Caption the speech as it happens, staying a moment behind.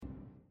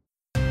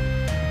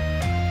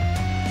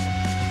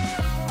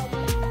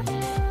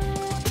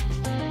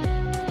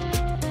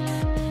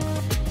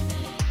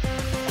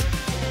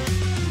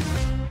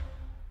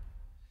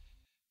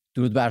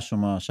درود بر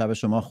شما، شب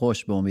شما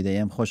خوش. به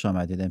امید خوش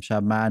آمدید.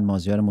 امشب من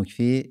مازیار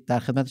مکفی در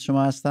خدمت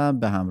شما هستم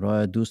به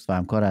همراه دوست و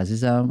همکار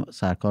عزیزم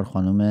سرکار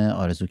خانم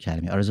آرزو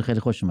کریمی. آرزو خیلی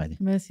خوش اومدید.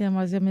 مرسی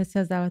مازیار، مرسی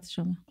از دعوت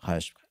شما.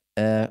 خواهش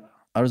می‌کنم.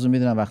 آرزو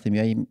میدونم وقتی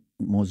میای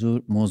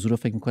موضوع رو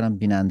فکر میکنم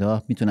بیننده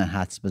ها میتونن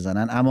حدس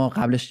بزنن، اما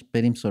قبلش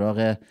بریم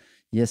سراغ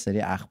یه سری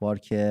اخبار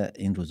که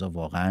این روزا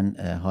واقعا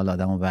حال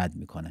آدمو بد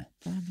میکنه.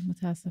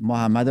 متاسفم.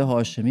 محمد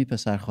هاشمی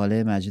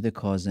پسرخاله مجید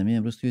کاظمی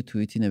امروز توی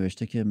توییتی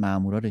نوشته که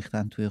مامورا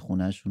ریختن توی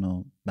خونه‌شون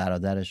و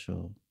برادرش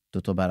و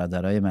دوتا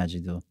برادرای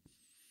مجید و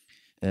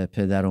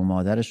پدر و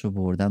مادرش رو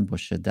بردن با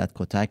شدت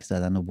کتک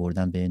زدن و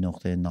بردن به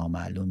نقطه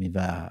نامعلومی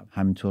و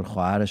همینطور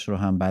خواهرش رو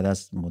هم بعد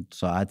از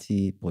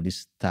ساعتی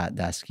پلیس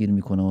دستگیر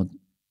میکنه و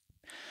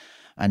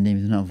من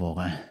نمیدونم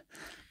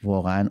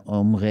واقعا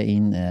عمق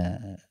این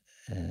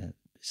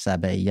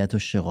سبعیت و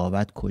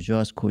شقاوت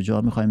کجاست،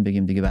 کجا میخوایم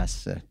بگیم دیگه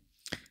بسه.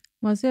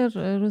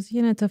 مازیار، روزی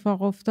این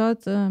اتفاق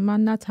افتاد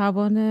من نه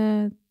توان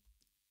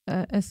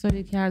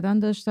استوری کردن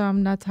داشتم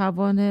نه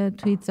توان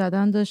توییت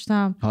زدن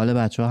داشتم. حال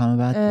بچه ها همه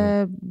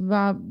بد بود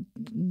و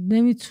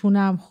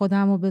نمیتونم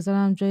خودم رو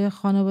بذارم جای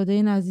خانواده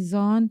این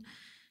عزیزان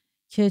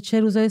که چه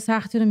روزای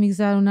سختی رو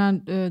میگذرونن.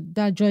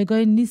 در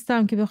جایگاهی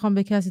نیستم که بخوام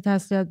به کسی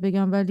تسلیت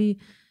بگم، ولی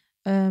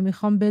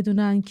میخوام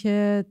بدونن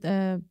که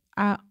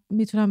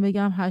میتونم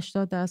بگم 80%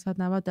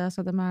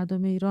 90%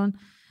 مردم ایران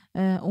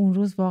اون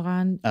روز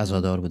واقعا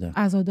عزادار بودن.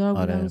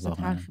 آره، روز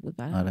تلخی بود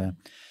برای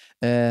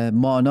آره.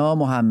 مانا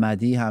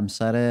محمدی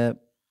همسر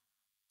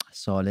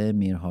ساله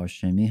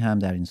میرهاشمی هم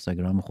در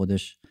اینستاگرام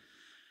خودش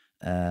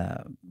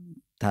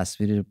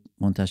تصویری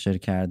منتشر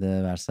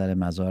کرده بر سر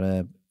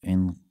مزار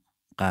این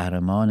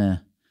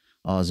قهرمان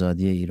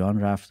آزادی ایران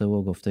رفته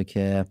و گفته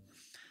که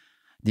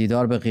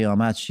دیدار به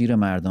قیامت شیر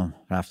مردم،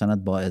 رفتنت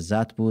با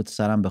عزت بود،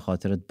 سرم به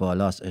خاطرت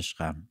بالاست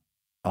عشقم،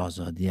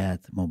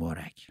 آزادیت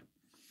مبارک.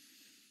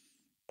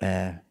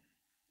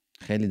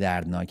 خیلی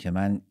دردناکه.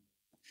 من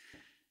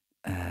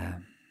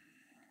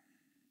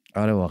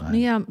آره واقعا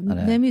میگم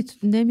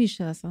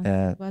نمیشه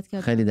اصلا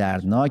خیلی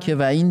دردناکه.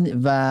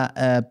 و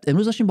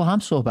امروز داشتیم با هم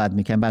صحبت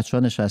میکنیم، بچه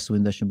ها نشسته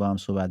بودیم داشتیم با هم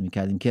صحبت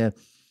میکردیم که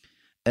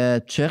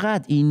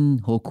چقدر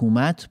این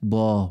حکومت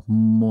با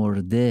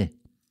مرده،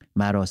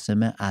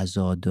 مراسم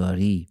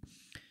عزاداری،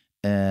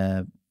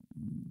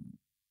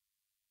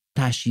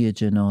 تشییع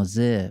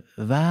جنازه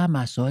و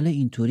مسائل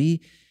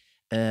اینطوری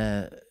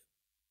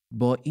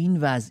با این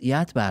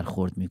وضعیت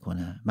برخورد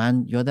میکنه.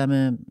 من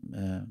یادم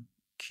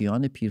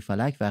کیان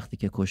پیرفلک وقتی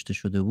که کشته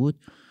شده بود،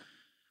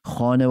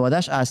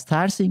 خانواده‌اش از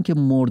ترس اینکه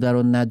مرده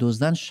رو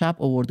ندزدن شب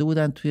آورده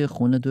بودن توی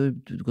خونه،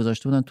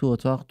 گذاشته بودن تو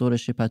اتاق،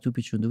 دورش پتو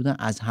پیچونده بودن،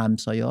 از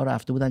همسایه‌ها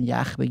رفته بودن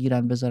یخ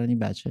بگیرن بذارن این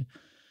بچه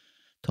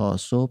تا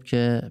صبح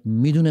که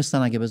میدونستن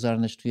اگه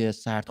بذارنش توی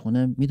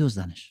سردخونه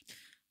میدزدنش.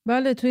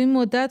 بله، توی این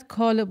مدت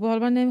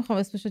کالبد، من نمیخوام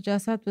اسمش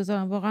جسد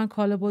بذارم، واقعا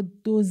کالبد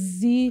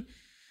دزدی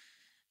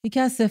یکی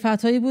از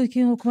صفتایی بود که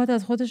این حکومت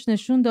از خودش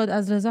نشون داد.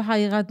 از رضا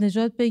حقیقت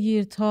نژاد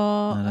بگیر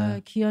تا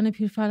کیان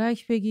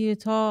پیرفلک بگیر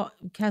تا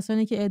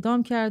کسانی که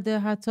اعدام کرده،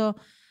 حتی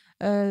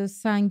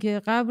سنگ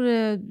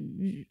قبر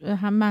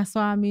هم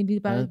مهسا امیری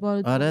برای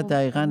بار دوم. آره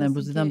دقیقاً.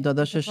 امروز دیدم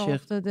داداشش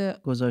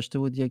گذاشته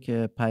بود، یک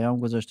پیام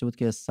گذاشته بود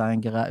که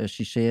سنگ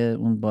شیشه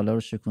اون بالا رو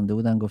شکونده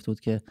بودن، گفته بود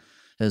که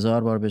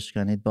 1000 بار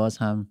بشکنید باز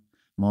هم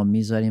ما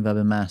میذاریم، و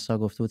به مهسا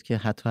گفته بود که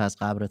حتی از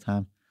قبرت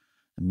هم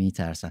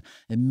میترسن.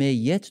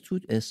 میت تو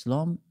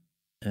اسلام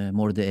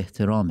مورد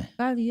احترامه.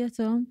 بله یه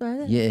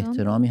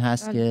احترامی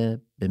هست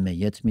که به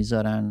میت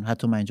میذارن.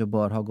 حتی من اینجا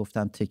بارها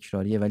گفتم،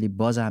 تکراریه ولی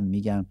بازم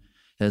میگم،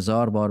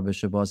 1000 بار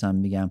بشه بازم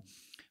میگم.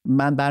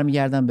 من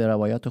برمیگردم به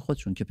روایات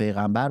خودشون که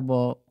پیغمبر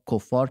با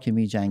کفار که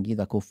میجنگید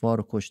و کفار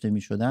رو کشته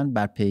میشدن،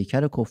 بر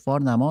پیکر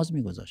کفار نماز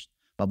میگذاشت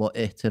و با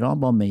احترام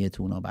با میت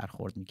اونا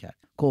برخورد میکرد.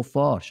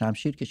 کفار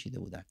شمشیر کشیده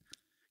بودن،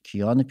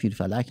 کیان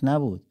پیرفلک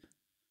نبود.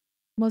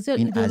 مازیار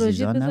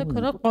ایدئولوژی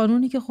بذار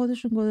قانونی که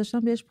خودشون گذاشتن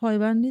بهش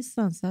پایبند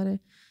نیستن. سر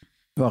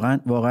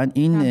واقعا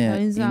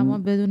این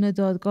زمان بدون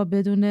دادگاه،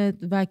 بدون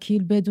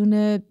وکیل، بدون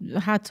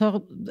حتی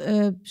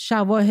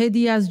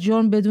شواهدی از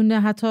جرم، بدون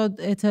حتی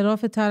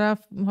اعتراف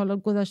طرف، حالا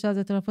گذشته از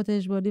اعترافات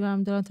اجباری و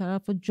هم دارن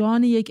طرف و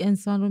جان یک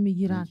انسان رو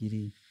میگیرن.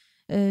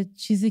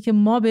 چیزی که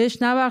ما بهش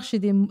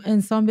نبخشیدیم،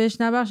 انسان بهش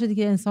نبخشیدی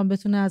که انسان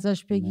بتونه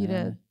ازش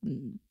بگیره.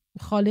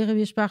 خالق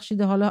بهش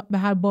بخشیده، حالا به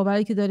هر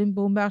باوری که داریم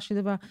به اون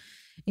بخشیده و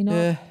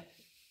اینا.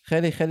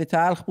 خیلی خیلی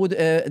تلخ بود.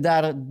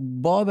 در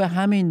باب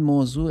همین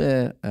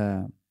موضوع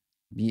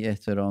بی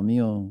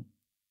احترامی و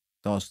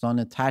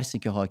داستان ترسی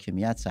که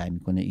حاکمیت سعی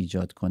میکنه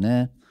ایجاد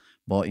کنه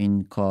با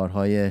این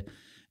کارهای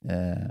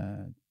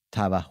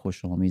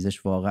توحش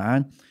آمیزش،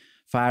 واقعا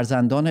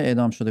فرزندان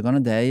اعدام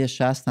شدگان دهه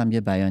 60 هم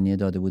یه بیانیه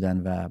داده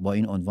بودن و با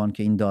این عنوان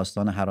که این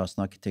داستان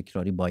هراسناک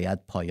تکراری باید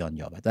پایان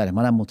یابد. داره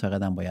منم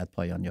معتقدم باید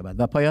پایان یابد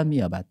و پایان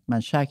مییابد، من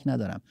شک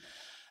ندارم.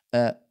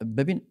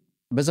 ببین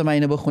بذار من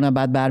اینو بخونم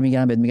بعد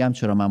برمیگردم بهت میگم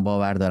چرا من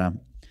باور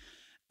دارم.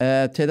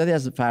 تعدادی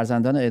از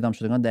فرزندان اعدام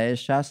شدگان دهه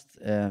 60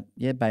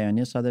 یه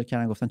بیانیه صادر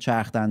کردن، گفتن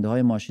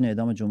چرخدنده‌های ماشین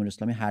اعدام جمهوری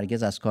اسلامی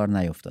هرگز از کار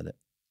نیفتاده.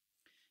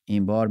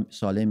 این بار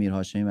ساله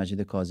میرهاشمی،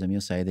 مجید کاظمی و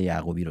سعید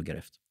یعقوبی رو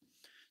گرفت.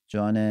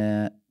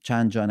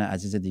 چند جان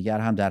عزیز دیگر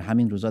هم در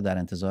همین روزا در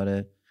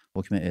انتظار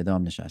حکم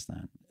اعدام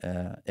نشستن.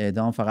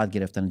 اعدام فقط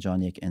گرفتن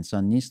جان یک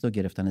انسان نیست و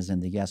گرفتن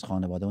زندگی از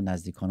خانواده و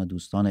نزدیکان و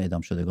دوستان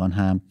اعدام شدگان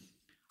هم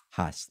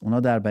هست. اونا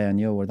در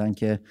بیانیه آوردن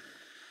که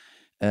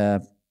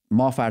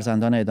ما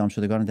فرزندان اعدام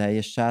شدگان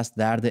دهه 60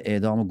 درد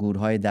اعدام و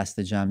گورهای دست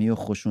جمعی و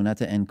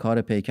خشونت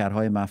انکار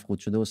پیکرهای مفقود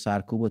شده و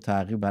سرکوب و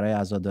تعقیب برای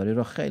عزاداری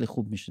را خیلی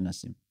خوب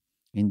میشناسیم.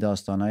 این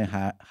داستانهای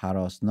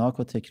هراسناک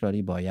و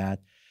تکراری باید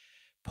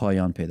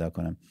پایان پیدا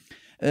کنم.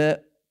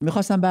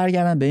 میخواستم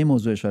برگردم به این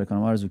موضوع اشاره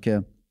کنم آرزو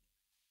که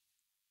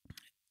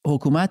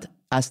حکومت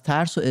از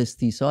ترس و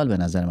استیصال به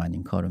نظر من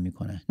این کارو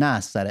میکنه، نه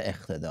از سر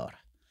اقتدار.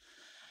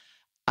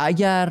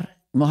 اگر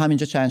ما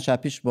همینجا چند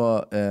شب پیش با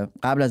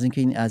قبل از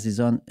اینکه این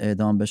عزیزان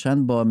اعدام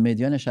بشن با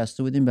مدیا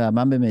نشسته بودیم و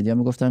من به مدیا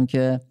میگفتم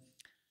که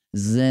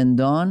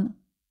زندان،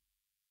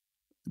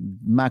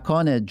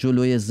 مکان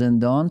جلوی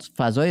زندان،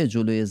 فضای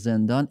جلوی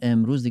زندان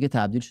امروز دیگه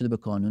تبدیل شده به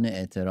کانون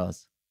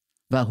اعتراض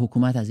و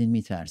حکومت از این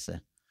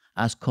میترسه،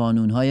 از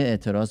کانونهای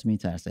اعتراض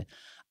میترسه.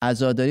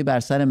 عزاداری بر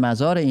سر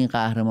مزار این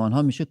قهرمان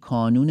ها میشه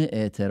کانون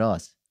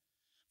اعتراض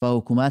و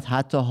حکومت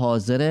حتی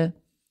حاضره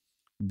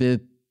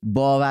به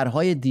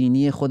باورهای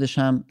دینی خودش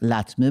هم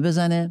لطمه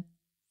بزنه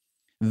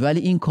ولی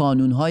این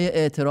کانونهای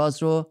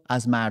اعتراض رو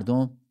از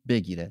مردم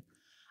بگیره.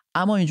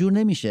 اما اینجور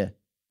نمیشه.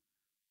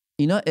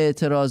 اینا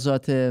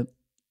اعتراضات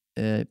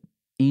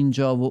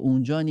اینجا و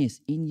اونجا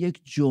نیست، این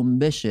یک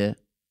جنبش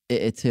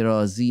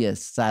اعتراضی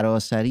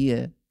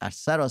سراسری در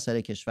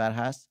سراسر کشور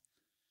هست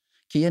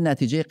که یه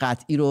نتیجه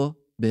قطعی رو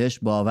بهش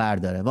باور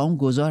داره و اون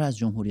گذار از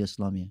جمهوری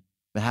اسلامیه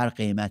به هر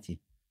قیمتی،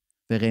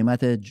 به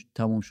قیمت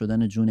تمام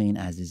شدن جون این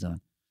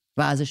عزیزان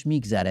و ازش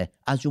میگذره،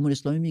 از جمهوری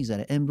اسلامی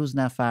میگذره، امروز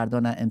نه فردا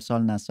نه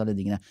امسال نه سال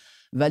دیگه نه،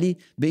 ولی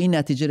به این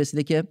نتیجه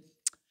رسیده که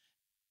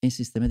این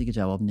سیستم دیگه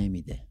جواب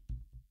نمیده،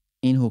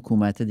 این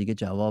حکومت دیگه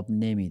جواب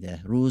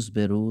نمیده، روز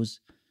به روز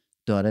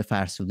داره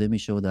فرسوده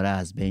میشه و داره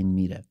از بین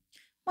میره.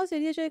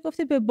 مازیار یه جایی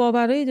گفتی به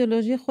باورهای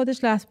ایدئولوژی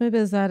خودش لطمه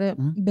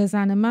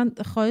بزنه. من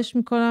خواهش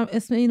میکنم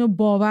اسم اینو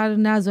باور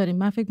نذاریم.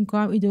 من فکر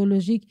میکنم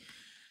ایدئولوژیک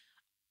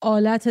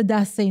آلت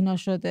دست اینا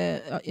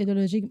شده،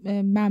 ایدئولوژیک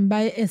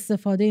منبع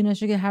استفاده اینا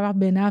شده که هر وقت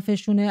به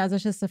نفعشونه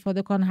ازش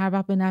استفاده کنن، هر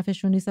وقت به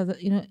نفعشون نیست از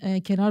اینو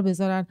کنار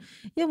بذارن.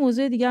 یه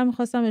موضوع دیگه هم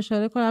میخواستم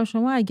اشاره کنم.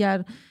 شما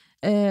اگر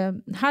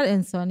هر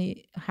انسانی،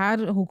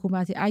 هر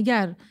حکومتی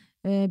اگر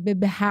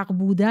به حق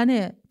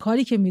بودن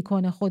کاری که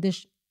میکنه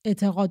خودش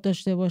اعتقاد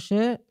داشته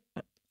باشه،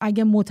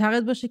 اگه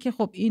معتقد باشه که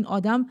خب این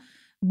آدم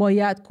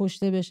باید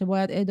کشته بشه،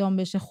 باید اعدام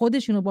بشه،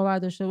 خودش اینو باور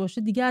داشته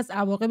باشه، دیگه از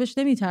عواقبش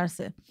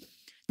نمیترسه،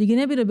 دیگه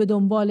نمیره به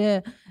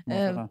دنبال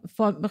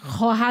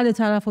خواهر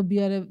طرف رو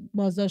بیاره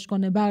بازداشت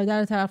کنه،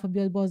 برادر طرف رو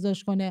بیاره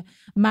بازداشت کنه،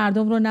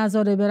 مردم رو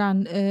نذاره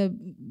برن.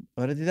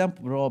 آره دیدم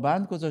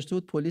رابند گذاشته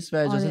بود پلیس و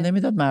اجازه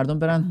نمیداد مردم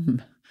برن.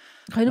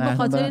 خیلی به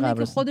خاطر اینه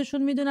که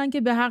خودشون میدونن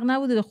که به حق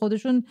نبوده،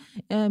 خودشون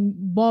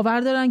باور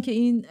دارن که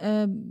این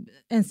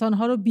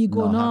انسانها رو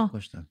بیگناه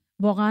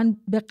واقعا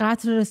به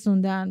قتل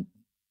رسوندن.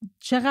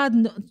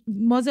 چقدر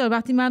مازیار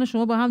وقتی من و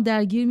شما با هم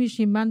درگیر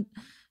میشیم، من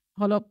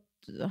حالا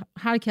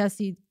هر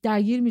کسی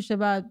درگیر میشه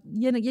و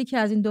یکی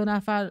از این دو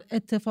نفر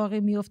اتفاقی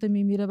میفته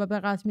میمیره و به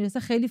قتل میرسه،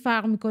 خیلی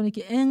فرق میکنه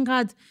که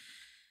اینقدر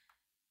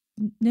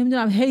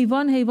نمیدونم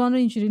حیوان رو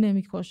اینجوری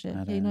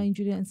نمیکشه که اینا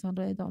اینجوری انسان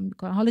رو اعدام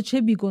میکنن، حالا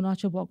چه بیگناه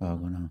چه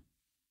باگناه.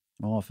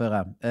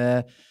 موافقم.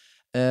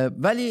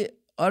 ولی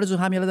آرزو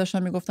همیلا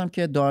داشتم میگفتم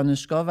که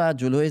دانشگاه و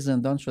جلوی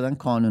زندان شدن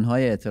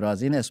کانونهای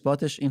اعتراضی. این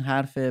اثباتش این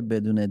حرف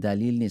بدون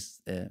دلیل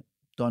نیست.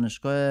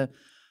 دانشگاه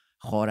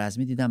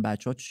خوارزمی دیدم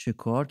بچه‌ها چه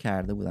کار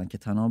کرده بودن که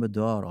طناب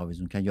دار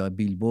آویزون کردن یا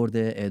بیلبورد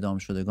اعدام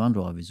شدگان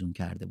رو آویزون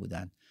کرده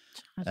بودن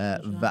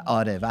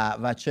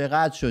و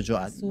چقدر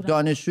شجاعت.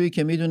 دانشجویی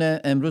که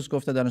میدونه امروز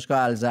گفته دانشگاه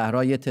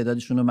الزهرا یه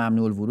تعدادشون رو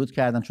ممنوع الورود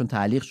کردن چون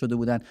تعلیق شده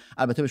بودن.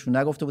 البته بهشون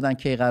نگفته بودن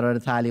کی قراره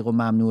تعلیق و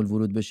ممنوع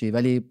الورود بشه،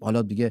 ولی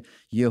حالا دیگه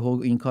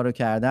یهو این کارو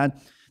کردن،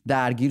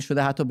 درگیر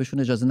شده، حتی بهشون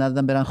اجازه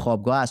ندادن برن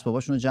خوابگاه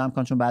اسباباشون رو جمع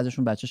کنن چون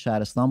بعضیشون بچه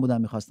شهرستان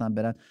بودن می‌خواستن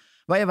برن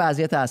و یه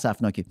وضعیت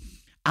اسفناکی.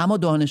 اما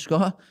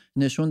دانشگاه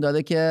نشون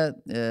داده که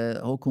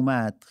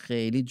حکومت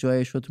خیلی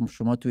جایش رو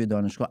شما توی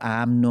دانشگاه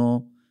امن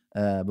و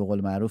به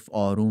قول معروف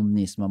آروم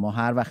نیست. ما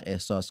هر وقت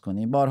احساس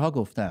کنیم، بارها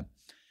گفتم،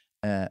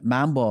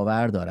 من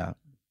باور دارم،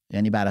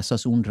 یعنی بر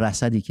اساس اون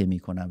رصدی که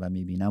میکنم و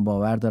میبینم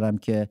باور دارم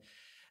که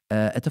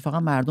اتفاقا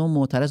مردم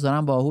معترض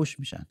دارن باهوش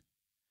میشن،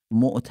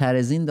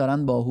 معترضین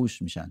دارن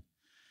باهوش میشن،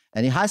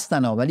 یعنی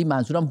هستن ولی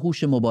منظورم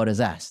هوش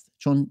مبارزه است،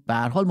 چون به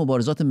هر حال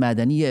مبارزات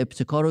مدنی یه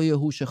ابتکار و یه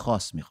هوش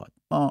خاص میخواد.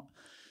 ما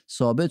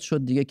ثابت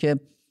شد دیگه که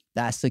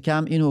دست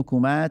کم این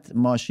حکومت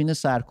ماشین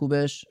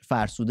سرکوبش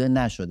فرسوده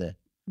نشده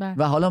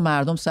و حالا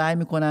مردم سعی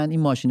میکنن این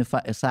ماشین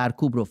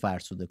سرکوب رو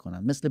فرسوده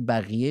کنن، مثل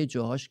بقیه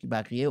جاهاش که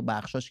بقیه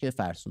بخشاش که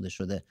فرسوده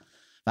شده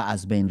و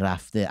از بین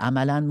رفته.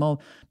 عملا ما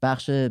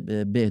بخش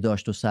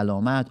بهداشت و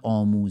سلامت،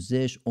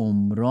 آموزش،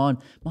 عمران،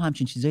 ما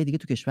همچین چیزایی دیگه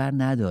تو کشور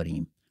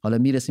نداریم. حالا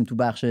میرسیم تو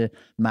بخش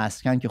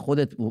مسکن که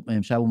خودت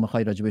امشب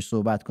میخوای راجبش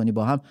صحبت کنی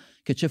با هم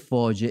که چه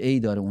فاجعه‌ای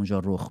داره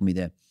اونجا رخ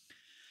میده.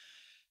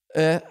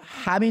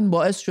 همین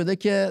باعث شده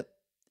که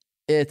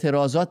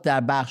اعتراضات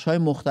در بخش‌های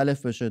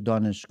مختلف بشه،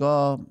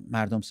 دانشگاه،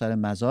 مردم سر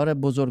مزار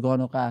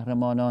بزرگان و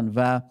قهرمانان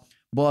و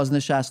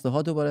بازنشسته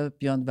ها دوباره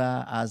بیان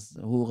و از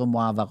حقوق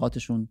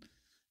معوقاتشون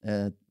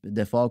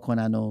دفاع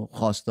کنن و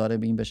خواستار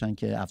این بشن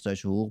که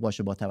افزایش حقوق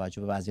باشه با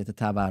توجه به وضعیت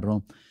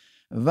تورم.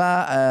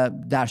 و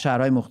در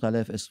شهرهای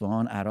مختلف،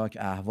 اصفهان، عراق،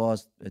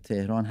 اهواز،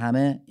 تهران،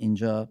 همه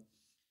اینجا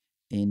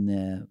این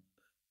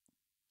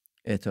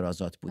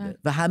اعتراضات بوده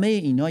و همه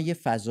اینا یه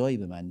فضایی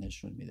به من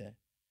نشون میده.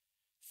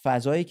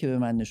 فضایی که به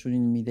من نشون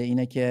میده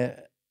اینه که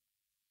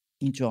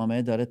این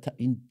جامعه داره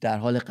این در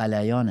حال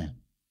غلیانه.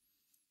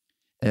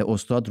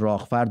 استاد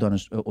راحت،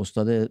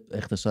 استاد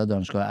اقتصاد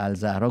دانشگاه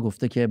الزهرا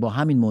گفته که با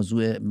همین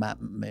موضوع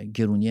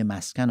گرونی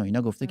مسکن و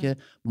اینا گفته که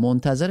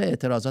منتظر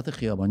اعتراضات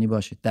خیابانی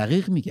باشید.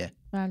 دقیق میگه.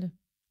 بله.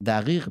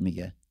 دقیق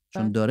میگه.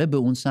 چون داره به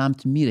اون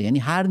سمت میره. یعنی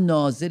هر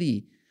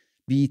ناظری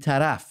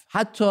بی‌طرف،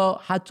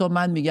 حتی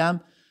من میگم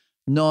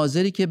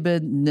ناظری که به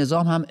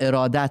نظام هم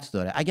ارادت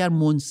داره، اگر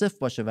منصف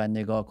باشه و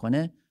نگاه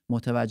کنه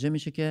متوجه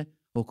میشه که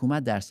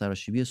حکومت در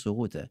سراشیبی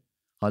سقوطه.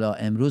 حالا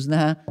امروز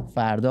نه،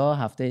 فردا،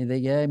 هفته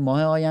دیگه،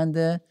 ماه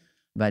آینده،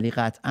 ولی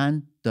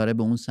قطعاً داره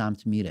به اون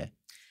سمت میره.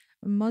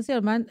 مازیار،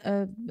 من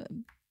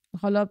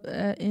حالا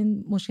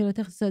این مشکلات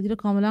اقتصادی رو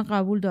کاملا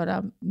قبول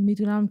دارم،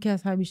 میدونم که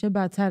از همیشه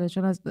بدتره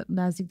چون از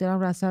نزدیک دارم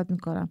رصد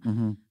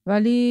میکنم،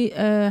 ولی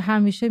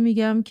همیشه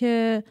میگم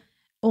که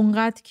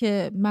اونقدر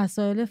که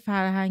مسائل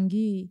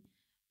فرهنگی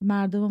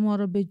مردم ما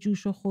رو به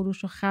جوش و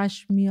خروش و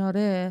خشم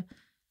میاره،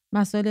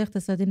 مسائل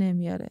اقتصادی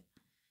نمیاره.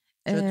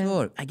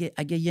 چطور؟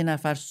 اگه یه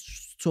نفر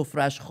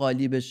سفرش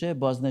خالی بشه،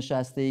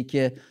 بازنشسته ای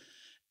که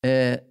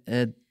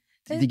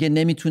دیگه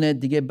نمیتونه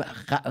دیگه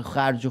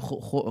خرج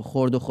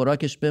خورد و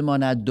خوراکش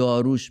بماند،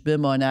 داروش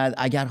بماند،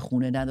 اگر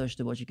خونه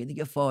نداشته باشه که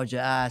دیگه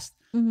فاجعه است.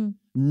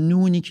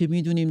 نونی که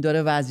میدونیم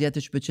داره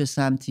وضعیتش به چه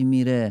سمتی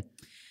میره،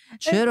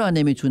 چرا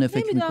نمیتونه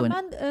فکر میکنه؟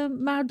 من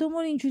مردم رو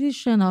اینجوری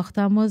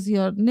شناختم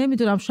مازیار،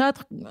 نمیدونم، شاید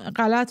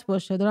غلط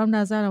باشه، دارم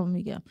نظرمو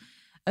میگم،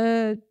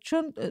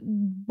 چون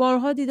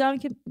بارها دیدم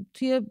که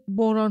توی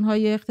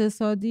بحران‌های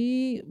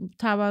اقتصادی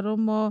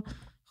تورم ما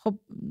خب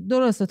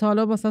درسته تا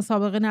حالا مثلا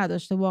سابقه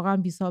نداشته، واقعا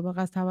بی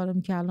سابقه از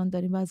تورمی که الان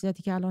داریم،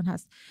 وضعیتی که الان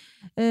هست.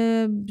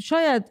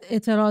 شاید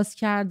اعتراض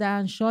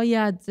کردن،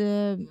 شاید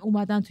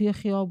اومدن توی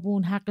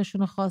خیابون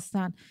حقشون رو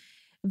خواستن،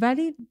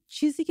 ولی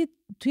چیزی که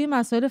توی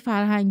مسائل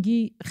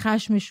فرهنگی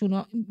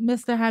خشمشون،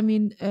 مثل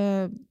همین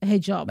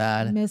حجاب،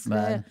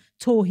 مثل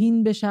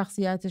توهین به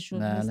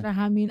شخصیتشون، مثل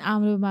همین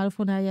امر به معروف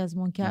و نهی از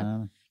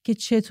منکر که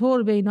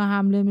چطور به اینا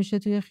حمله میشه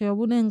توی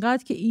خیابون،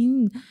 انقدر که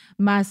این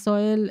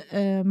مسائل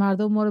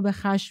مردم ما رو به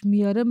خشم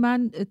میاره.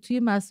 من توی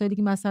مسائلی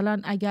که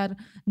مثلا اگر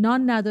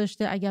نان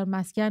نداشته، اگر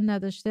مسکن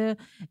نداشته،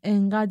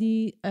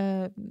 انقدری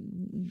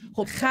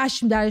خب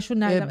خشم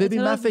درشون ندارم.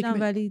 ببین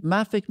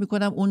من فکر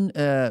میکنم اون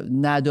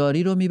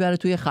نداری رو میبره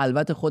توی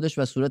خلوت خودش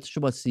و صورتش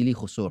رو با سیلی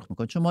سرخ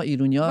میکنه، چون ما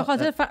ایرونی‌ها به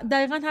خاطر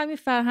دقیقاً همین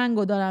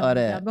فرهنگو دارم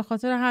میگم، به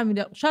خاطر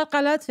همین. شاید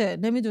غلطه،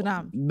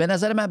 نمیدونم، به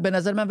نظر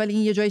من ولی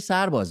این یه جایی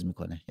سر باز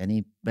میکنه.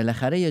 یعنی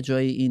بالاخره یه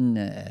جایی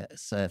این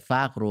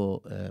فقر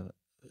و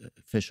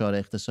فشار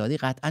اقتصادی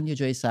قطعا یه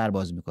جایی سر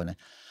باز میکنه.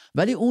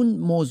 ولی اون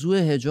موضوع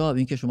حجاب،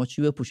 این که شما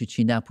چی بپوشی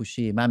چی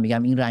نپوشی، من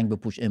میگم این رنگ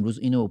بپوش، امروز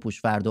اینو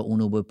بپوش، فردا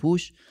اونو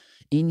بپوش،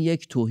 این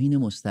یک توهین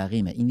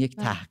مستقیمه، این یک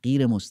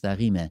تحقیر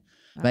مستقیمه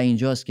و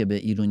اینجاست که به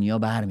ایرونیا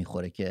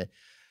برمیخوره که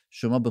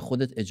شما به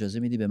خودت اجازه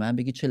میدی به من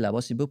بگی چه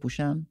لباسی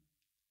بپوشم؟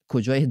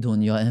 کجای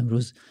دنیا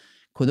امروز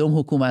کدوم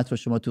حکومت رو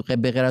شما تو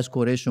به غیر از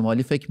کره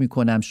شمالی فکر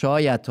میکنم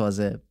شاید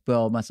تازه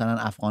با مثلا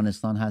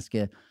افغانستان هست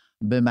که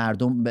به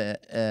مردم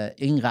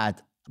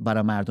اینقدر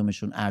برای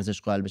مردمشون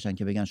ارزش قائل بشن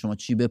که بگن شما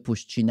چی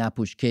بپوش چی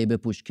نپوش، کی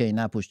بپوش کی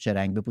نپوش، چه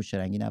رنگ بپوش چه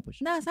رنگی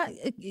نپوش. نه اصلا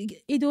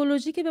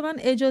ایدئولوژی که به من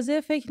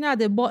اجازه فکر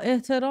نده، با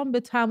احترام به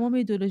تمام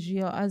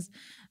ایدئولوژی‌ها، از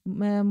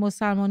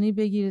مسلمانی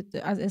بگیر،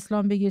 از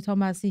اسلام بگیر تا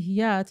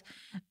مسیحیت،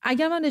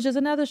 اگر من اجازه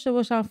نداشته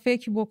باشم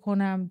فکر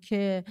بکنم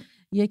که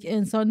یک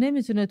انسان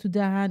نمیتونه تو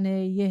دهن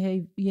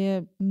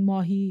یه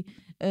ماهی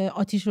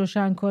آتیش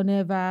روشن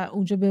کنه و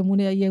اونجا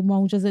بمونه، یک ماه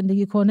اونجا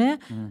زندگی کنه،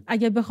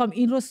 اگر بخوام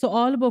این رو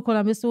سوال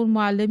بکنم، مثل اون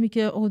معلمی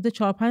که حدود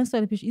 4-5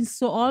 سال پیش این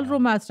سوال رو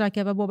مطرح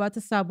کرد و بابت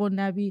سب و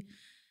نبی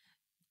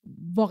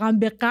واقعا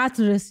به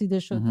قتل رسیده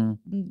شد،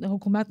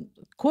 حکومت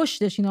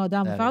کشتش این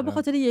آدم فقط به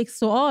خاطر یک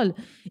سوال،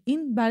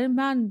 این برای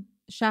من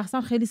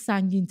شخصا خیلی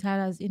سنگین تر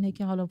از اینه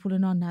که حالا پول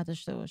نان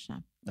نداشته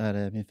باشم.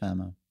 آره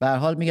میفهمم. به هر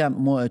حال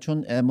میگم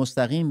چون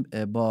مستقیم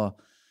با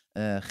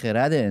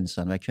خرد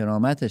انسان و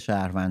کرامت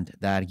شهروند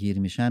درگیر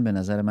میشن، به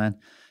نظر من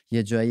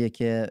یه جاییه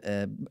که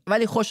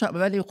ولی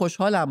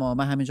خوشحالم.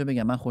 من همینجا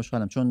بگم من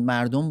خوشحالم چون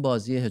مردم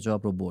بازی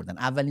حجاب رو بردن،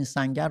 اولین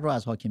سنگر رو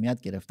از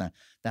حاکمیت گرفتن،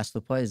 دست و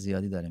پای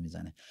زیادی داره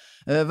میزنه.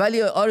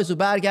 ولی آرزو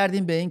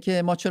برگردیم به این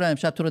که ما چرا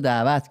امشب تو رو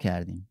دعوت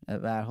کردیم.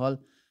 به هر حال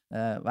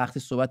وقتی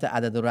صحبت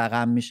عدد و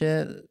رقم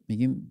میشه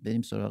میگیم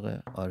بریم سراغ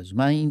آرزو.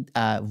 من این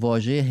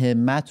واژه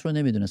همت رو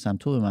نمیدونستم،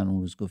 تو به من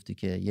اون روز گفتی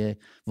که یه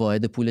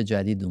واحد پول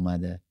جدید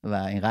اومده و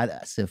اینقدر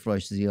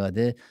صفراش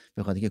زیاده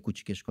به خاطر که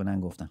کوچیکش کنن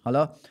گفتن.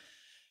 حالا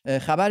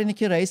خبر اینه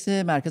که رئیس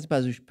مرکز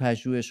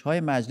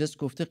پژوهش‌های مجلس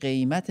گفته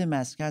قیمت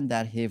مسکن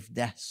در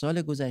 17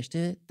 سال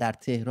گذشته در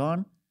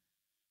تهران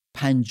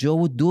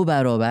 52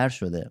 برابر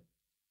شده.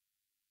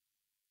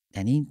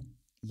 یعنی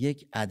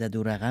یک عدد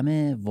و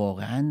رقم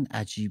واقعا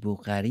عجیب و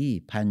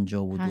غریب.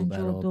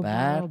 52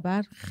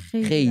 برابر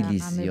خیلی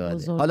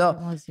زیاده.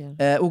 حالا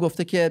او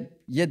گفته که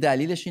یه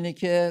دلیلش اینه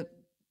که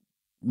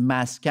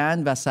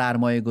مسکن و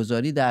سرمایه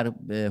گذاری در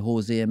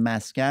حوزه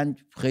مسکن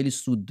خیلی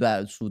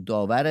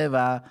سودآوره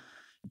و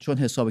چون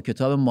حساب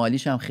کتاب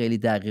مالیش هم خیلی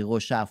دقیق و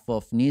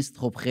شفاف نیست،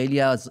 خب خیلی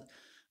از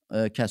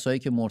کسایی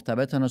که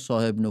مرتبطن و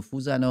صاحب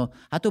نفوذن و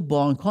حتی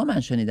بانک ها من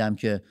شنیدم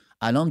که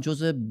الان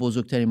جزء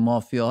بزرگترین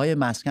مافیاهای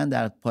مسکن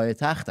در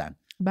پایتختن.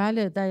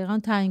 بله دقیقاً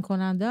تعیین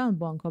کننده هم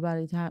بانک ها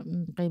برای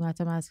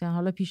قیمت مسکن.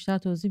 حالا بیشتر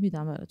توضیح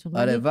میدم براتون.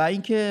 آره و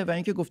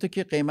اینکه گفته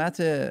که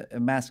قیمت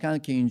مسکن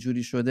که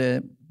اینجوری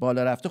شده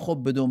بالا رفته،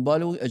 خب به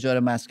دنبال اون اجاره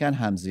مسکن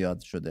هم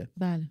زیاد شده.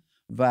 بله.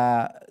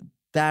 و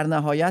در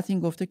نهایت این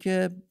گفته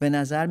که به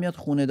نظر میاد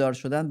خونه دار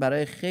شدن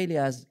برای خیلی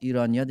از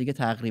ایرانی‌ها دیگه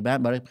تقریبا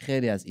برای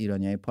خیلی از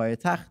ایرانیای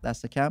پایتخت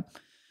دست کم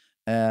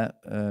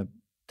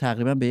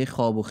تقریبا به یک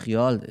خواب و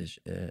خیال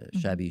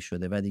شبیه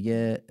شده و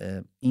دیگه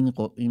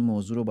این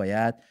موضوع رو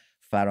باید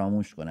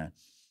فراموش کنن.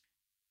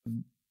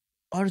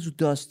 آرزو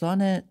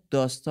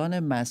داستان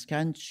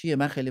مسکن چیه؟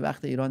 من خیلی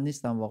وقت ایران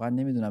نیستم واقعا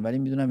نمیدونم، ولی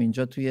میدونم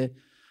اینجا توی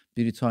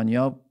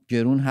بریتانیا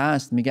گرون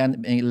هست، میگن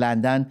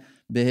لندن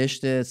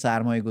بهشت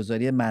سرمایه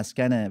گذاری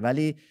مسکنه،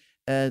 ولی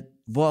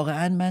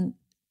واقعا من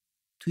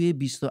توی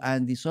 20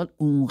 اندی سال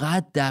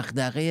اونقدر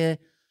دغدغه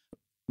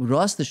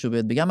راستشو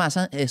بهت بگم من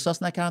اصلا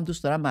احساس نکردم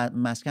دوست دارم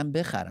مسکن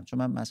بخرم، چون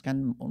من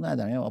مسکن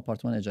ندارم، یا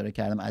آپارتمان اجاره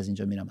کردم از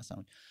اینجا میرم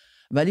مثلا،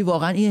 ولی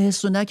واقعا این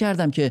حسو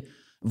نکردم که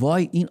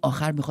وای این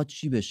آخر میخواد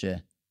چی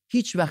بشه.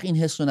 هیچ وقت این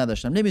حسو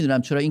نداشتم.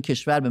 نمیدونم چرا این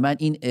کشور به من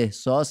این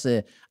احساس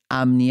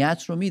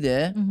امنیت رو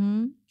میده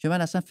که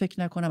من اصلا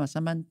فکر نکنم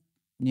اصلا من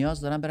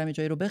نیاز دارم برم یه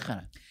جایی رو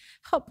بخرم.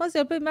 خب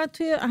مازیار من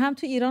هم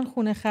تو ایران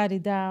خونه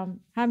خریدم،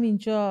 هم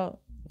اینجا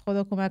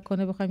خدا کمک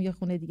کنه بخوام یه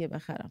خونه دیگه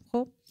بخرم.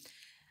 خب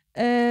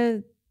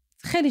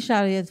خیلی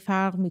شرایط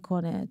فرق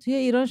میکنه. توی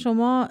ایران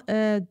شما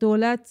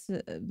دولت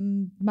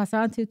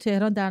مثلا توی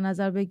تهران در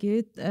نظر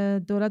بگیرید،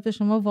 دولت به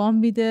شما وام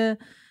میده،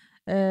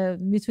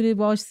 میتونی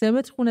باهاش 3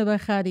 متر خونه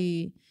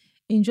بخری.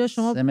 اینجا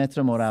شما 3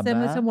 متر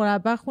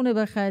مربع خونه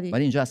بخری،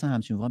 ولی اینجا اصلا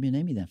همچین وامی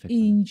نمیدن. فکر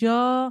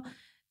اینجا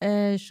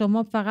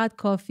شما فقط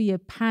کافیه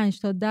 5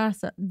 تا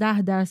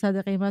 10%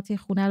 قیمت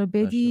خونه رو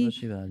بدی،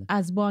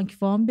 از بانک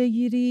وام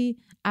بگیری،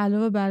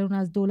 علاوه بر اون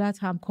از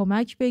دولت هم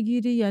کمک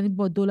بگیری. یعنی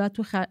با دولت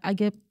تو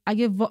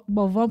اگه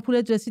با وام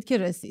پولت رسید که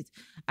رسید،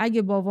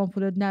 اگه با وام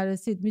پولت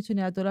نرسید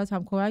میتونی از دولت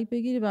هم کمک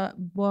بگیری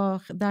و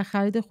در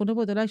خرید خونه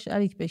با دولت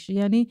شریک بشی.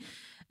 یعنی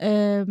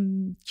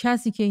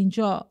کسی که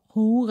اینجا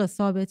حقوق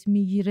ثابت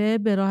میگیره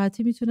به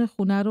راحتی میتونه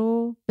خونه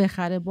رو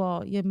بخره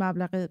با یه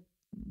مبلغ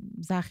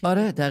ذخیره.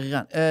 آره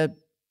دقیقاً.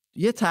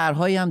 یه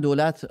طرحهایی هم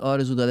دولت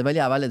آرزو داده، ولی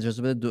اول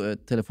اجازه بده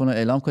تلفن رو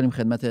اعلام کنیم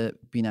خدمت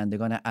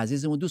بینندگان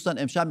عزیزمون. دوستان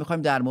امشب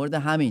میخوایم در مورد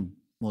همین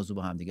موضوع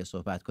با هم دیگه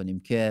صحبت کنیم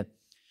که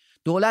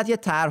دولت یه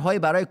طرحهایی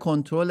برای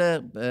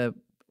کنترل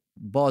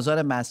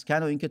بازار مسکن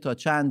و اینکه تا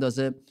چه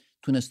اندازه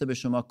تونسته به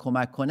شما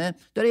کمک کنه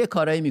داره یه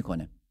کارایی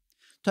میکنه.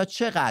 تا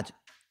چقدر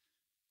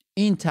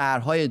این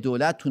طرحهای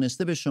دولت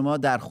تونسته به شما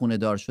در خونه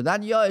دار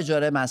شدن یا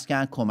اجاره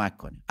مسکن کمک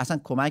کنه؟ اصلا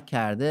کمک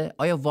کرده؟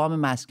 آیا وام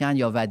مسکن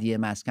یا ودیعه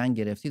مسکن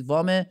گرفتید؟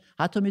 وام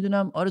حتی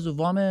میدونم آرزو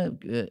وام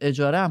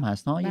اجاره هم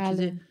هست ها، یه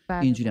چیزی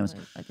اینجوری هم هست.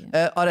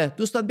 آره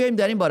دوستان بیایم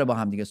در این باره با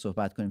هم دیگه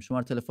صحبت کنیم.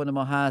 شماره تلفن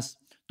ما هست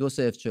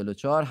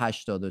 2044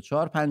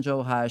 84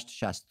 58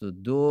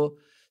 62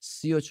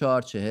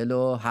 34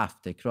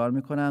 47. تکرار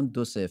میکنم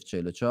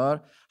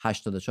 2044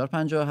 84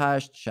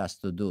 58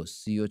 62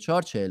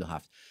 34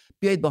 47.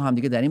 بیایید با هم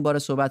دیگه در این باره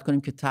صحبت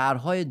کنیم که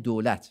طرحهای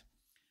دولت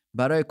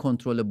برای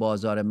کنترل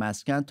بازار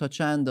مسکن تا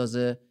چه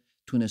اندازه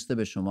تونسته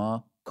به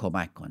شما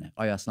کمک کنه.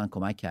 آیا اصلا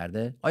کمک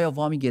کرده؟ آیا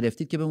وامی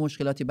گرفتید که به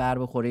مشکلاتی بر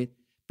بخورید؟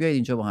 بیایید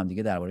اینجا با هم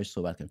دیگه درباره‌اش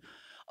صحبت کنیم.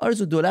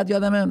 آرزو دولت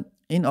یادمه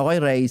این آقای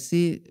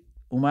رئیسی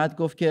اومد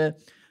گفت که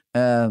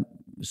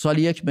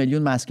سالی 1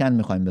 میلیون مسکن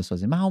می‌خوایم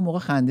بسازیم. من همون موقع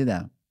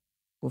خندیدم.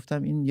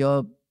 گفتم این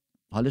یا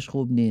حالش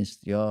خوب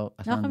نیست یا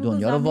اصلا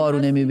دنیا رو وارو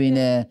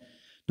نمی‌بینه.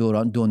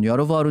 دنیا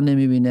رو وارو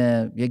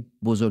نمیبینه، یک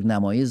بزرگ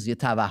نمایی، یه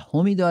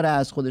توهمی داره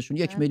از خودشون.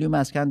 1 میلیون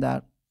مسکن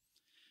در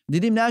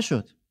دیدیم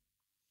نشد.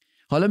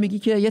 حالا میگی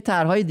که یه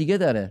طرحهای دیگه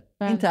داره.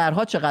 این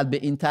طرحها چقدر به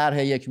این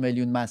طرح 1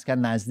 میلیون مسکن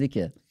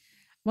نزدیکه؟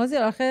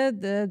 مازیار آخه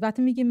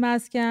وقتی میگیم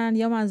مسکن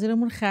یا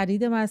منظورمون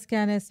خرید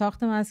مسکنه،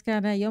 ساخت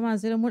مسکنه، یا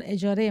منظورمون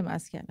اجاره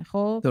مسکنه.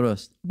 خب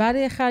درست.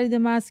 برای خرید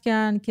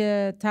مسکن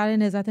که طرح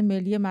نهضت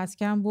ملی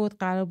مسکن بود،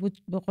 قرار بود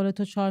به قول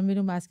تو 4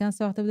 میلیون مسکن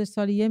ساخته بوده،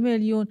 سالی 1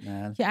 میلیون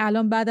که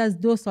الان بعد از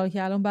 2 سال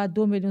که الان بعد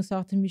 2 میلیون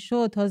ساخته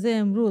میشد، تازه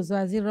امروز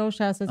وزیر راه و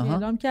شهرسازی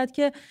اعلام کرد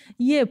که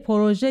یه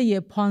پروژه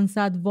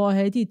 500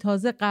 واحدی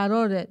تازه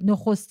قراره،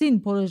 نخستین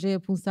پروژه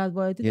 500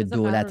 واحدی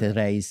دولت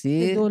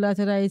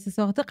رئیسی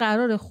ساخته،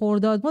 قراره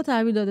خرداد ما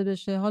تحویل داده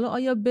بشه. حالا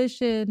آیا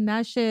بشه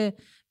نشه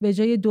به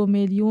جای 2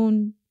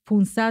 میلیون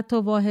 500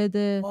 تا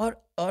واحده.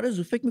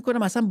 آرزو فکر میکنم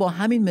مثلا با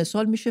همین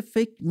مثال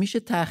میشه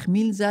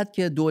تخمین زد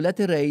که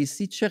دولت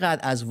رئیسی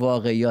چقدر از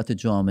واقعیات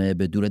جامعه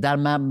بدوره. در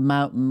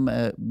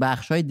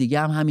بخش‌های دیگه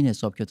هم همین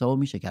حساب کتابو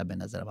میشه کرد به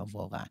نظر من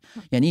واقعا.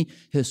 یعنی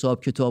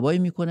حساب کتابایی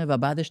میکنه و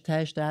بعدش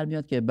تهش در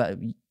میاد که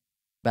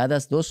بعد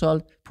از 2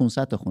 سال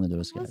 500 تا خونه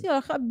درست کرد.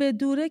 مازیار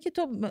بدوره که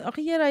تو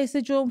آخه یه رئیس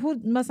جمهور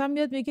مثلا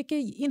میاد میگه که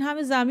این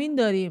همه زمین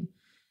داریم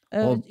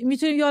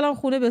میتونیم یه عالم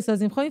خونه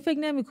بسازیم. خب این فکر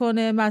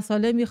نمیکنه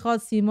مسائل میخواد،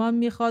 سیمان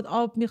میخواد،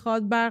 آب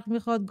میخواد، برق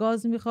میخواد،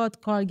 گاز میخواد،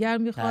 کارگر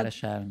میخواد،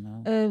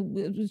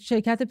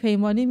 شرکت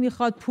پیمانی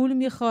میخواد، پول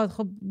میخواد.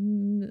 خب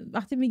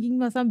وقتی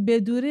میگیم مثلا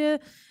بدوره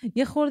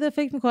یه خورده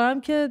فکر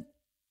میکنم که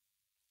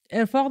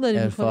ارفاق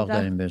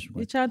داریم بهش.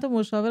 چند تا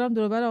مشاورم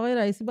دور بر آقای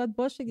رئیسی باید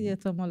باشه که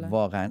احتمالاً.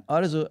 واقعا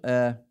آرزو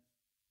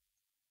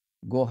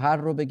گوهر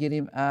رو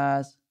بگیریم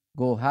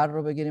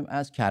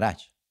از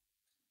کرج.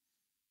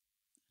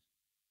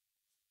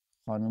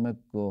 خانم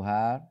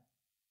گوهر.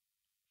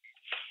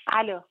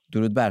 الو.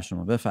 درود بر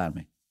شما،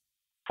 بفرمایید.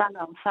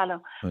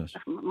 سلام.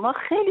 ما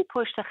خیلی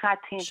پشت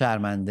خطیم.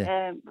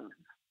 شرمنده.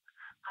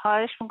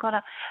 خواهش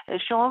میکنم.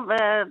 شما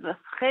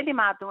خیلی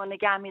مردم رو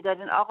نگه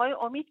میدارین. آقای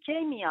امید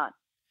کی میان؟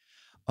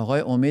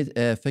 آقای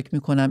امید فکر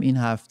میکنم این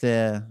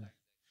هفته.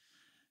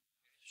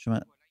 شما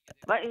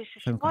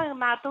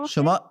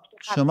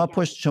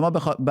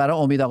برای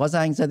امید آقا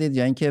زنگ زدید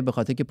یا اینکه به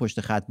خاطر که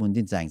پشت خط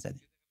موندید زنگ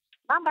زدید؟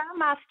 من برای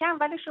مسکن،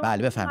 ولی شما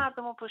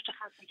مردم پشت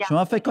خط میگم.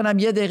 شما فکر کنم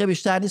 1 دقیقه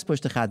بیشتر نیست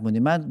پشت خط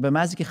موندید. من به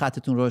محضی که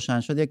خطتون روشن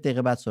شد 1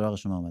 دقیقه بعد سراغ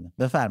شما اومدم.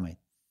 بفرمایید.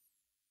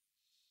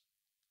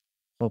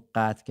 خب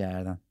قطع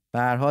کردم. به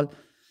هر حال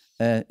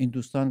این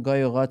دوستان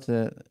گاهی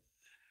اوقات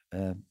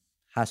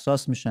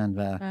حساس میشن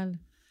و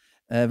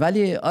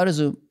ولی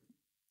آرزو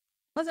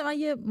من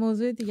یه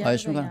موضوع دیگه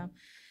بگم.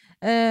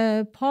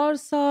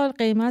 پارسال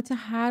قیمت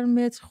هر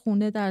متر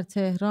خونه در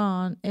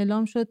تهران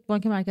اعلام شد،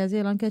 بانک مرکزی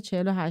اعلام کرد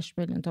 48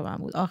 میلیون تومان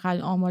بود،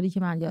 آخرین آماری که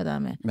من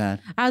یادمه.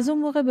 از اون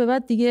موقع به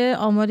بعد دیگه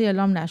آماری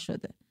اعلام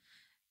نشده.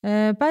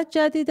 بعد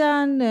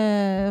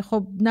جدیدن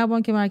خب نه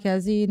بانک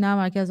مرکزی نه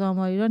مرکز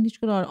آماری ایران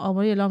هیچگونه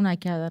آماری اعلام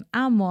نکردن،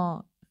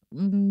 اما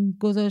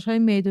گزارش‌های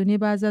میدانی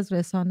بعضی از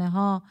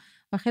رسانه‌ها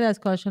و خیلی از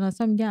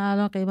کارشناسان میگن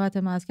الان قیمت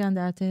مسکن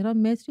در تهران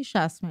متری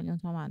 60 میلیون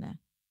تومانه.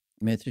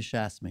 متری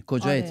 60 میلیون.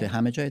 کجایته؟ آره.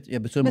 همه جای یا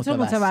به طور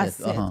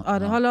متوسط؟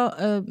 آره. حالا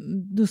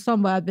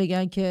دوستان باید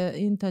بگن که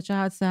این تا چه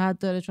حد صحت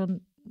داره،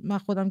 چون من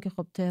خودم که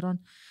خب تهران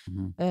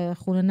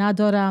خونه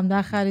ندارم،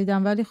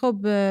 نخریدم، ولی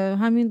خب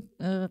همین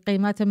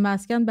قیمت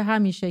مسکن به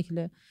همین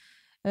شکله.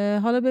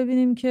 حالا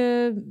ببینیم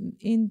که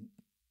این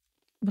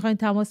میخواین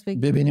تماس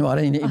ببینیم.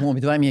 آره این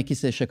امیدوارم یکی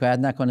شکایت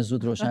نکنه.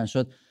 زود روشن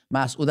شد.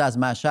 مسعود از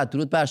مشهد،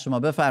 درود بر شما،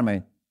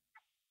 بفرمایید.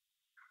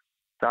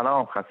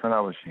 سلام، خسته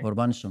نباشید.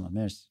 قربان شما،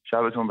 مرسی.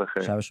 شبتون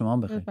بخیر. شب شما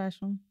هم بخیر.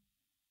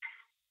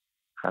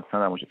 خسته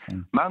نباشید.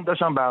 من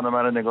داشتم برنامه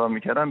رو نگاه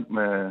میکردم،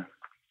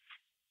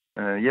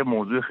 یه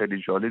موضوع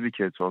خیلی جالبی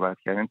که صحبت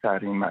کردیم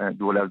طرح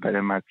دولت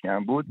برای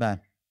مسکن بود.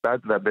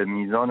 بعد و به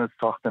میزان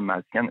ساخت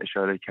مسکن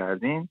اشاره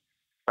کردیم.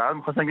 بعد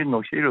می‌خواستم یه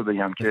نکته‌ای رو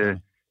بگم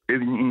که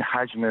ببینید این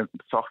حجم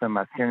ساخت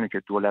مسکنی که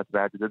دولت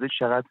وعده داده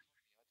چقدر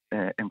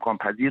امکان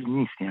پذیر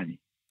نیست. یعنی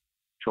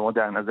شما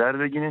در نظر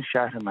بگیرید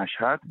شهر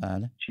مشهد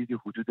چیزی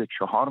حدود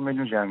 4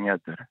 میلیون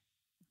جمعیت داره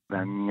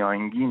و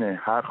میانگین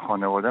هر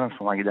خانواده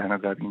شما اگه در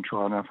نظر بگیرید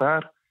 4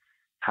 نفر،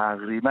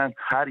 تقریبا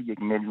هر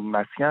 1 میلیون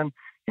مسکن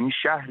یعنی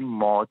شهری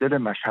معادل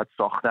مشهد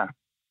ساختن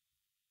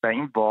و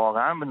این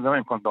واقعا به نظر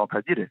امکان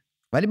ناپذیره.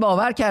 ولی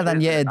باور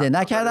کردن یه عده،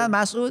 نکردن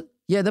مسعود؟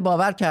 یه عده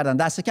باور کردن،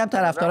 دست کم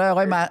طرفدارای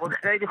آقای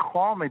خیلی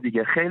خامه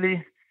دیگه، خیلی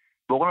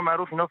به قول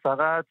معروف اینا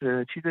فقط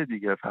چیز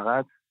دیگه،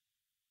 فقط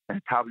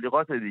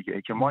تبلیغات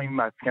دیگه که ما این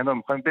مسکن رو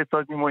می‌خوایم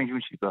بسازیم و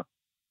اینجور چیزا.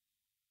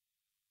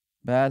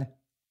 بله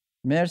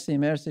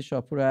مرسی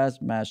شاپور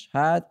از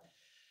مشهد.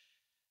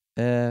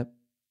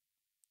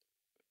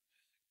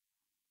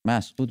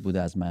 مسعود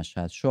بوده از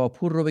مشهد.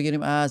 شاپور رو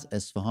بگیریم از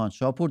اصفهان.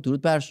 شاپور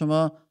درود بر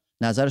شما،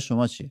 نظر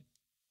شما چیه؟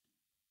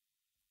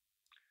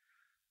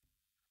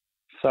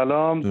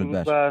 سلام،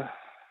 درود بر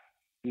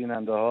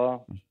بیننده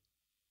ها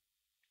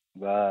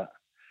و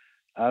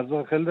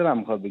ارزو خیلی دارم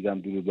میخواد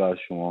بگم درود بر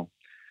شما،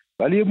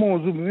 ولی یه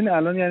موضوع ببین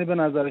الان یعنی به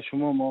نظر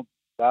شما ما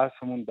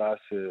بحثمون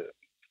بحث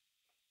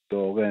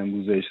داغ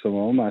امروز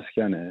اجتماع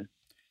مسکنه.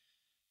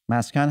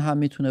 مسکن هم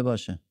میتونه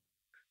باشه.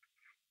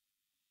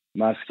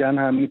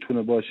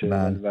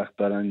 ولی وقت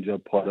دارن اینجا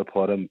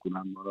پاره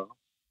میکنن ما را.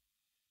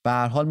 به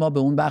هر حال ما به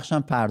اون بخش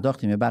هم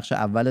پرداختیم. یه بخش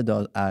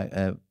اول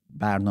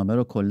برنامه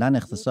رو کلا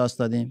اختصاص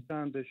دادیم.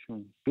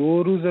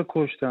 2 روز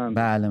کشتن.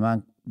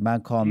 بله من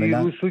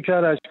کاملا دیروز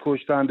کرج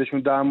کشتندشون.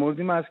 در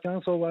مورد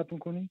مسکن صحبت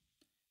میکنیم.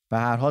 به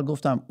هر حال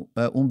گفتم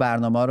اون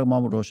برنامه رو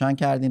ما روشن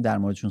کردیم، در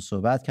موردشون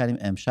صحبت کردیم.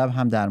 امشب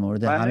هم در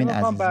مورد همین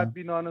عزیزان من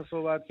بدبینانه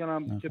صحبت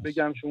کنم که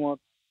بگم شما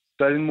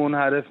دارین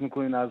منحرف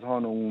میکنین از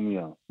هان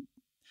عمومی‌ها.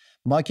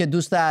 ما که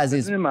دوست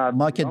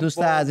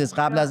عزیز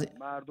قبل از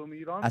مردم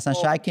ایران اصلا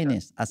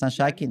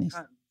شکی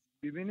نیست.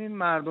 ببینین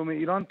مردم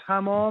ایران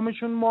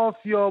تمامشون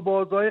مافیا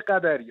بازای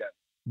قدریه.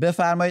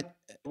 بفرمایید.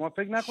 شما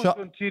فکر نکن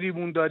چون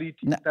تریبون داری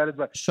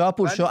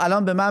شاپور شو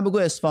الان به من بگو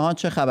اصفهان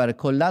چه خبره،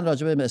 کلا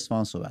راجع به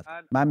اصفهان صحبت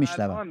من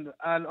میشنوم.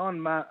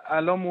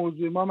 الان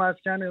موضوع ما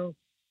مسکنه.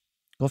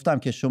 گفتم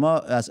که شما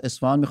از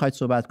اصفهان میخواید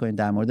صحبت کنید،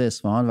 در مورد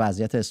اصفهان،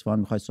 وضعیت اصفهان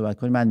میخواید صحبت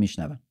کنید، من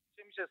میشنوم.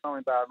 میشه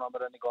این برنامه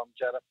رو نگاه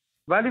میکردم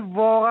ولی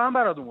واقعا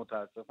براتون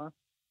متاسفم.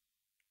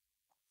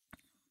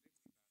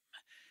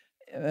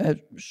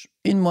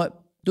 این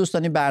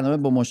دوستان این برنامه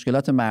با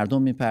مشکلات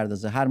مردم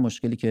میپردازه، هر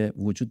مشکلی که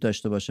وجود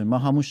داشته باشه. ما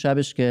همون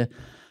شبش که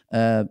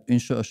این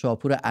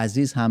شاپور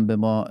عزیز هم به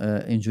ما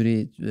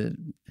اینجوری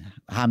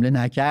حمله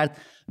نکرد،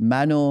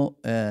 من و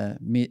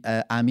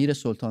امیر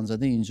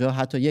سلطانزاده اینجا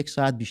حتی 1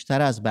 ساعت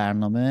بیشتر از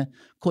برنامه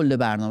کل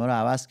برنامه رو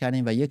عوض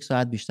کردیم و 1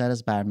 ساعت بیشتر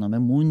از برنامه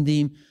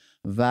موندیم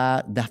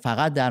و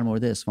فقط در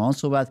مورد اصفهان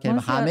صحبت کردیم.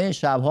 همه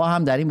شبها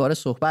هم در این باره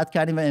صحبت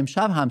کردیم و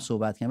امشب هم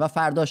صحبت کردیم و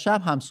فردا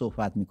شب هم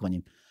صحبت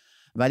میکنیم.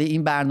 ولی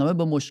این برنامه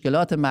به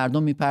مشکلات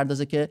مردم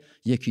میپردازه که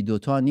یکی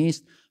دوتا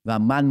نیست و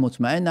من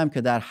مطمئنم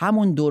که در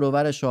همون دور و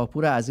بر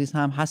شاپور عزیز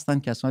هم هستن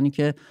کسانی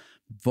که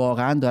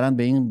واقعا دارن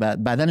به این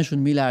بدنشون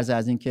میلرزه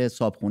از اینکه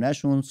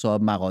صاحبخونه‌شون،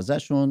 صاحب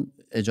مغازه‌شون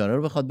اجاره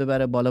رو بخواد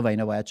ببره بالا و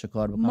اینا باید چه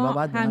کار بکنن.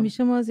 ما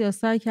همیشه مازیار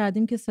سعی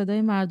کردیم که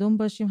صدای مردم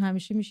باشیم،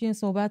 همیشه میشیم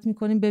صحبت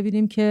میکنیم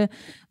ببینیم که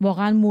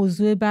واقعا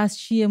موضوع بحث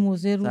چیه،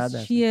 موضوع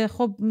روز چیه.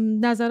 خب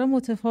نظر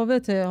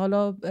متفاوته.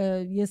 حالا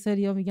یه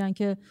سریا میگن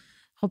که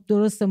خب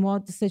درسته ما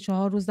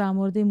 3-4 روز در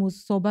مورد این موضوع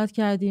صحبت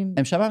کردیم،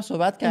 امشب هم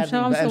صحبت کردیم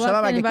و امشب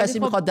هم اگه کسی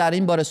میخواد در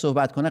این باره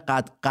صحبت کنه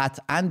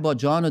قطعاً با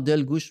جان و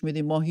دل گوش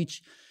میدیم. ما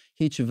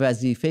هیچ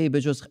وظیفه‌ای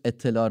به جز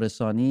اطلاع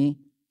رسانی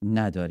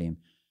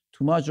نداریم.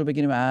 توماج رو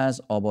بگیریم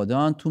از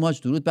آبادان.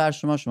 توماج درود بر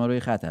شما، شما روی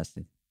خط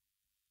هستید.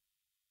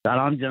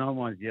 سلام جناب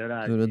مازیار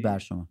عزیز. درود بر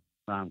شما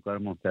و همکار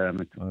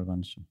محترمتون.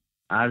 قربان شما.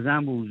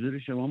 عرضم به حضور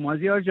شما.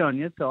 مازیار جان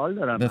یه سوال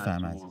دارم.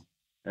 بفرمایید.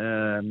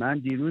 من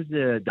دیروز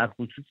در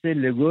خصوص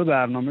لگو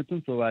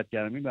برنامه‌تون صحبت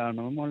کردم. این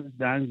برنامه مال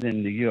زن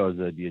زندگی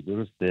آزادیه،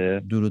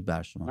 درسته؟ درود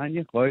بر شما. من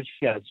یه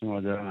خواهشی از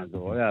شما دارم، از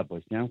آقای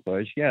عباسی هم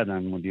خواهش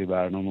کردم، مدیر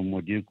برنامه،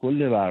 مدیر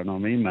کل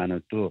برنامه من و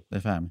تو،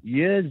 بفرمایید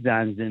یه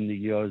زن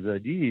زندگی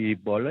آزادی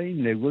بالا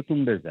این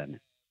لگوتون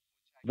بزنه.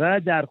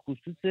 و در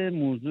خصوص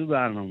موضوع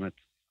برنامه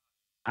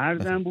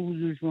عرضم به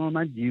حضور شما،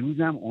 من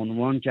دیروزم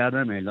عنوان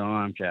کردم،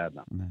 اعلامم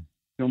کردم.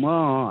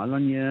 شما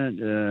الان یه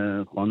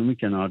خانومی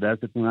کنار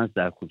دستتون هست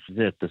در خصوص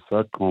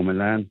اقتصاد،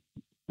 کاملا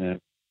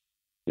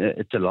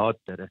اطلاعات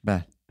داره.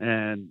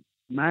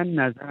 من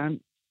نظرم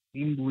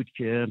این بود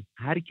که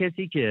هر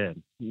کسی که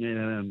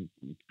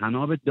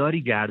تناب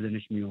داری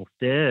گردنش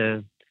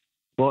میفته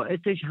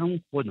باعثش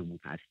همون خودمون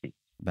هستیم.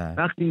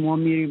 وقتی ما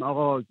میریم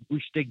آقا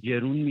گوشت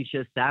گرون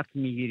میشه سخت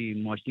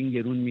میگیریم، ماشین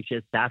گرون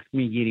میشه سخت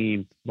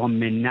میگیریم، با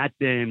منت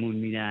بهمون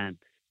میدن،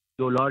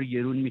 دلار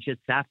گرون میشه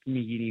سخت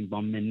میگیریم،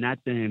 با منت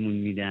بهمون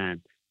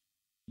میدن.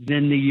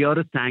 زندگی ها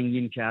رو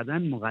سنگین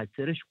کردن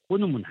مقصرش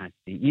خودمون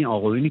هستیم. این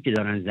آقایونی که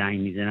دارن زنگ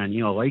میزنن،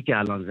 این آقایی که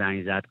الان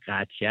زنگ زد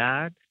قطع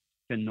کرد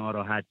که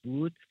ناراحت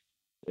بود،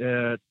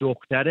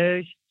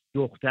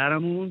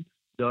 دخترمون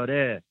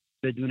داره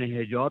بدون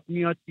حجاب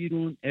میاد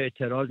بیرون،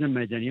 اعتراض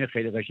مدنی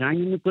خیلی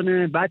قشنگی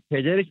میکنه، بعد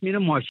پدرش میره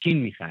ماشین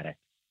میخره،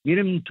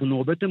 میره تو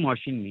نوبت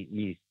ماشین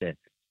میسته.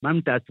 من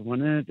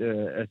متاسفانه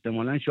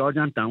احتمالاً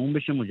شارژم تموم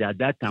بشه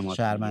مجدد تماس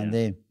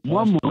شرمنده.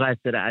 ما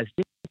مقصر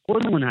اصلی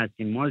خودمون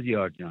هستیم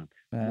مازیار جان.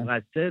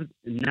 مقصر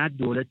نه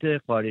دولت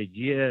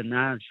خارجیه،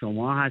 نه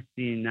شما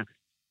هستین، نه.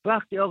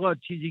 وقتی آقا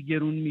چیزی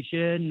گرون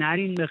میشه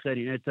نرین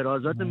بخرین.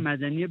 اعتراضات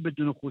مدنی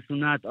بدون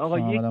خشونت. آقا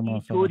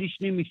یکی طوریش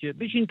نمیشه،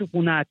 بشین تو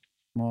خونت.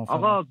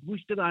 آقا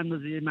گوشت به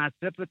اندازه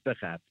مصرفت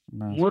بخر،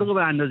 مرغ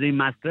به اندازه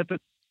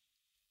مصرفت.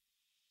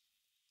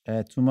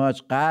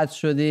 توماج قطع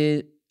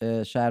شدی،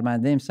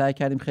 شرمنده ایم. سعی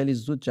کردیم خیلی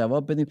زود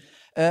جواب بدیم.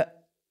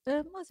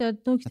 مازیار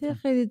نکته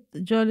خیلی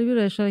جالبی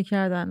رو اشاره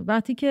کردن.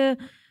 وقتی که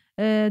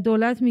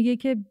دولت میگه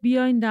که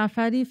بیاین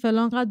نفری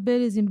فلان قد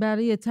بریزیم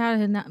برای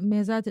طرح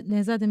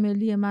نهضت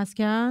ملی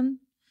مسکن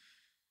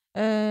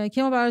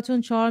که ما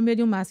براتون 4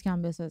 میلیون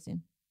مسکن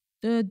بسازیم.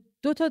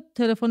 2 تا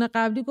تلفن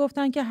قبلی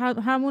گفتن که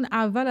همون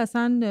اول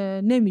اصلا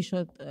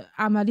نمیشد،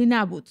 عملی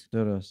نبود.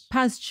 درست.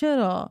 پس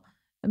چرا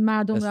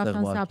مردم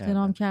رفتن ثبت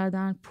نام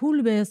کردن،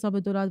 پول به حساب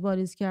دولت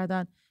واریز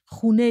کردن،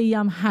 خونه ای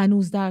هم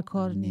هنوز در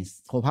کار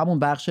نیست؟ خب همون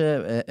بخش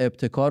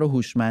ابتکار و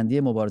هوشمندی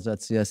مبارزات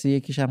سیاسی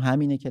یکیش هم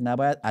همینه که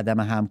نباید عدم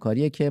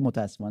همکاریه که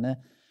متاسفانه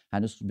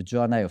هنوز به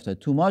جا نیفتاده.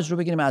 توماج رو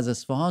بگیریم از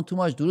اصفهان.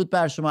 توماج درود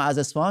بر شما. از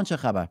اصفهان چه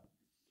خبر؟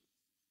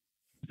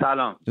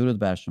 سلام. درود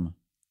بر شما.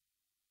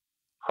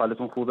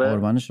 حالتون خوبه؟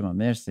 قربان شما،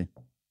 مرسی.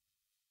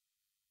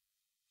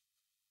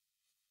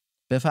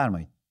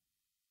 بفرمایید.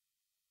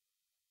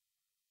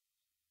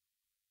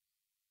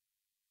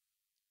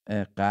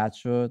 قطع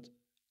شد.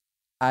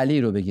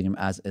 علی رو بگیریم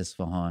از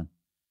اصفهان.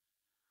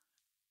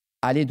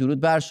 علی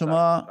درود بر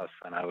شما.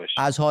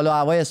 از حال و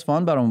هوای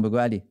اصفهان برامون بگو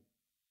علی.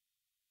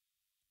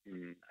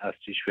 از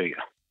چیش بگم؟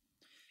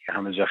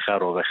 همه جا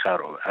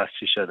خرابه. از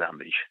چی شدم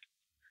بگم؟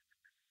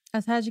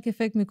 از هر چی که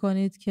فکر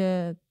میکنید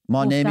که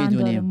ما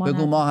نمیدونیم.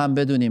 بگو ما هم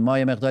بدونیم. ما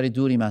یه مقداری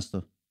دوریم از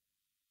تو.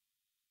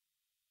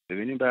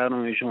 ببینیم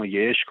برنامه شما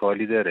یه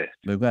اشکالی داره.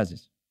 بگو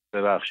عزیز.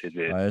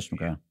 ببخشید. خواهش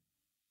میکنم.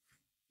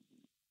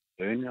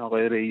 ببین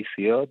آقای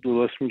رئیسی ها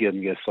درست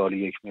میگه سال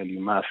 1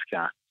 میلیون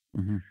مسکن،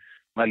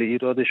 ولی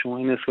ایراد شما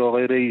این است که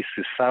آقای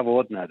رئیسی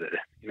سواد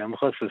نداره. اینا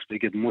میخواست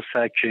بگید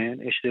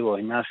مسکن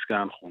اشتباهی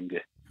مسکن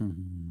خونده.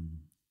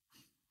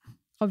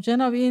 خب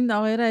جناب این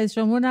آقای رئیس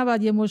جمهور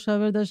نباید یه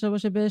مشاور داشته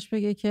باشه بهش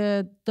بگه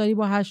که داری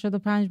با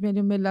 85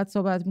 میلیون ملت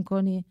صحبت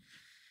میکنی،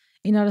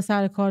 اینا رو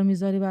سر کار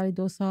میذاری برای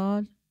 2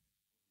 سال؟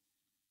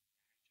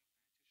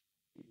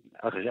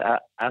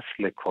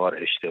 اصل کار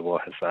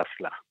اشتباه است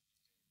اصلا.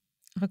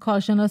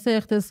 کارشناس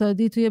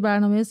اقتصادی توی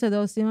برنامه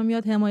صدا و سیما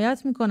میاد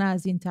حمایت میکنه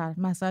از این طرح.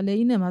 مسئله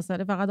اینه،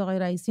 مسئله فقط آقای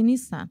رئیسی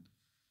نیستن.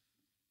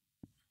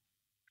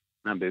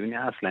 نه ببینی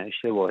اصلا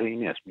اشتباه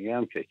این است.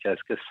 میگم که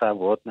کسی که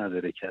سواد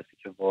نداره، کسی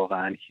که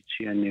واقعا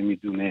هیچی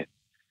نمیدونه،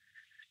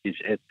 هیچ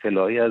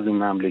اطلاعی از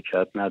این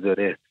مملکت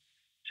نداره،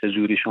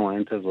 چجوری شما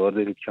انتظار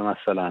دارید که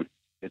مثلا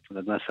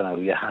بتونه مثلا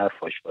روی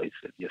حرفاش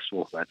وایسه یه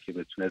صحبت که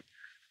بتونه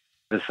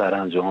به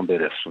سرانجام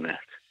برسونه،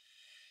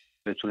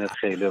 بتونه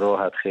خیلی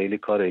راحت خیلی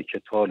کاری که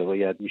تا حالا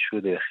باید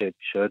میشده، خیلی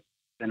شاید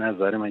به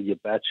نظر من یه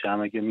بچه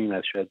هم اگه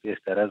میمد شاید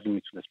بهتر از این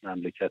میتونست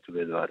مملکت رو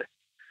بداره.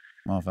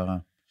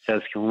 موافقم.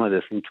 کسی که اومده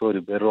است اینطوری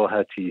به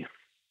راحتی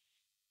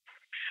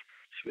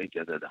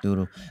بگه دادم.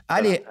 درو.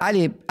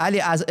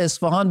 علی از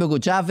اصفهان بگو،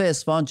 جو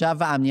اصفهان، جو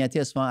امنیتی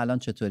اصفهان الان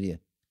چطوریه؟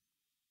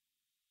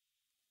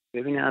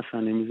 ببینی اصلا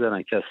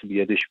نمیذارن کسی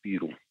بیادش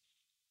بیرون.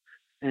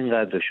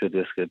 اینقدر شده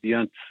است که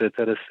بیان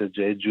 3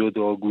 جای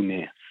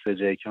جداگونه، 3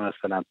 جایی که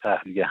مثلا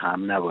تحلیل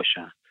هم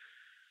نباشن،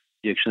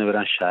 یکشونه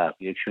برن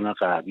شرق، یکشونه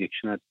غرب،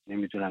 یکشونه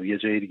نمیدونم یه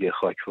جای دیگه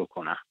خاک رو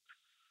کنن.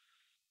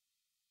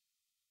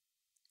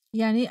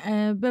 یعنی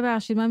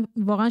ببخشید من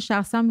واقعا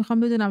شخصا میخوام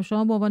بدونم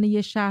شما به عنوان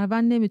یه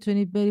شهروند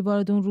نمیتونید بری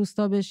وارد اون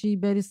روستا بشی،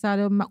 بری سر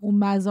اون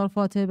مزار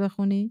فاتحه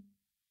بخونی؟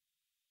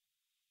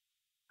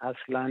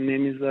 اصلا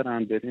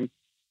نمیذارن بریم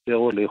به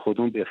قول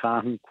خودمون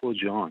بفهمیم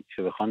کجان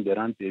که بخوان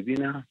برن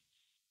ببینن.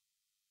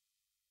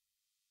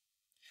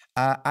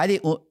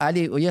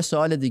 علی یه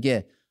سوال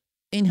دیگه،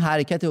 این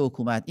حرکت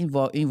حکومت،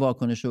 این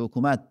واکنش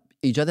حکومت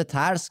ایجاد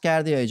ترس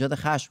کرده یا ایجاد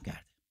خشم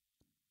کرده؟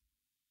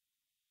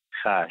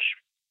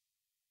 خشم.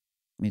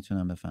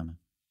 میتونم بفهمم.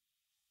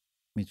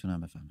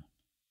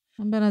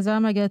 به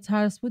نظرم اگه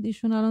ترس بود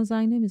ایشون الان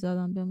زنگ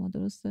نمیزدن به ما،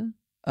 درسته؟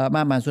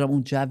 من منظورم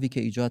اون جوی که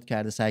ایجاد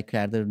کرده، سعی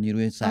کرده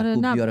نیروی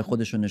سرکوب بیاره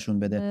خودشو نشون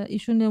بده.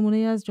 ایشون نمونه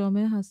ای از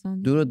جامعه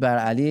هستن. درود بر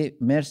علی.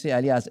 مرسی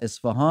علی از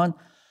اصفهان.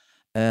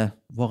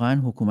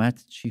 واقعا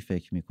حکومت چی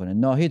فکر میکنه؟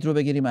 ناهید رو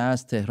بگیریم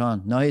از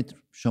تهران. ناهید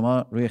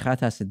شما روی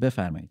خط هستید،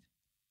 بفرمایید.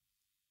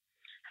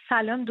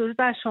 سلام، درود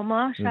بر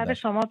شما. شب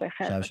شما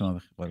بخیر. شب شما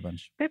بخیر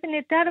قربانش.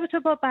 ببینید در رابطه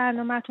با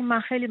برنامه‌تون من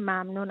خیلی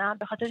ممنونم،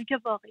 به خاطر اینکه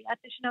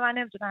واقعیتش اینه من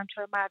نمیدونم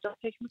چرا مردم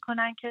فکر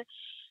میکنن که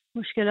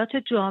مشکلات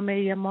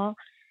جامعه ما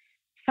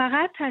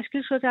فقط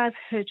تشکیل شده از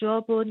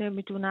حجاب و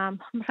نمیدونم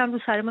مثلا رو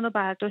سرمون رو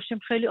برداشتیم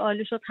خیلی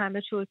عالی شد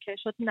همه چی اوکی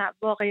شد. نه،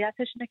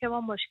 واقعیتش اینه که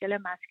ما مشکل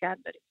مسکن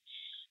داریم،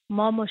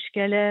 ما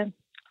مشکل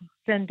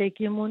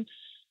زندگیمون،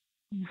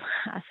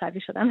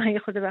 عصبی شدم من یه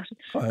خود بخشید،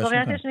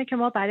 واقعیتش اینه که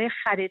ما برای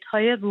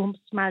خریدهای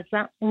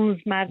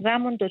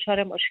روزمره‌مون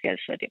دچار مشکل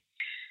شدیم.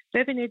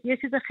 ببینید یه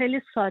چیز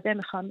خیلی ساده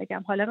میخوام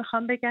بگم، حالا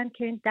میخوام بگن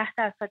که این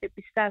 10%،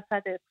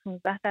 20%،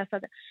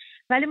 15%،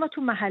 ولی ما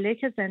تو محله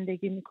که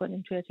زندگی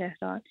میکنیم توی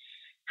تهران،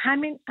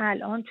 همین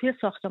الان توی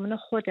ساختمان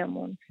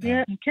خودمون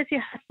کسی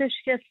هستش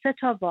که 3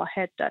 تا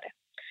واحد داره،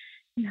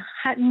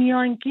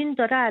 میانگین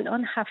داره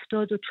الان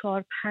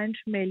 74-5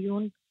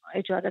 میلیون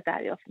اجاره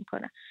دریافت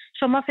میکنه.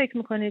 شما فکر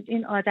میکنید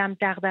این آدم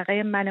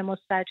دغدغه من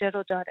مستاجر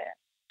رو داره؟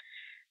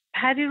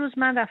 پریروز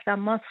من رفتم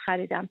ماست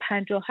خریدم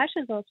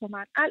 58,000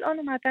 تومان، الان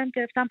اومدم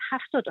گرفتم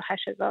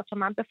 78,000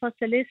 تومان به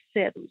فاصله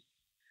 3 روز.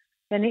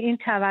 یعنی این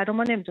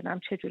تورم رو نمیدونم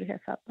چجوری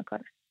حساب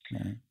میکنه.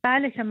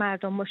 بله که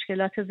مردم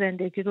مشکلات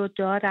زندگی رو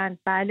دارن،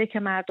 بله که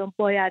مردم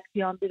باید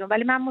بیان بیرون،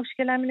 ولی من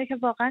مشکلم اینه که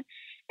واقعا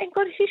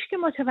انگار هیچ که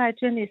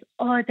متوجه نیست.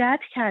 عادت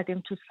کردیم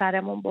تو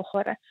سرمون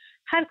بخوره،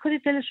 هر کاری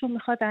دلشون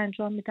میخواد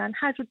انجام میدن،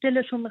 هر جور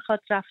دلشون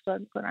میخواد رفتار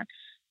میکنن.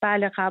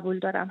 بله قبول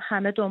دارم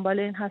همه دنبال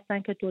این هستن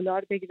که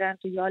دلار بگیرن،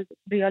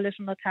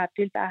 ریالشون رو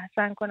تبدیل به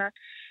احسن کنن،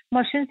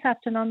 ماشین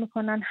ثبت نام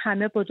میکنن،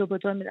 همه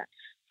بدو میرن.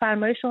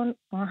 فرمایشون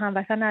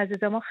هموطن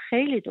عزیز ما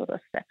خیلی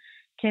درسته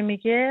که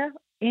میگه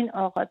این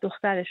آقا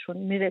دخترشون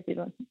میره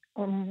بیرون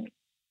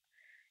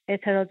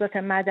اعتراضات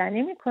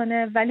مدنی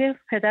میکنه، ولی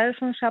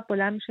پدرشون شب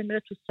بلند میشه میره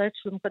تو سایت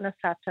شروع میکنه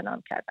ثبت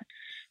نام کردن.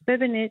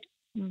 ببینید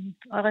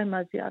آقای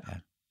مازیار،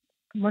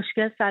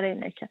 مشکل سر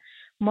اینه که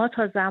ما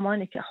تا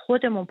زمانی که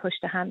خودمون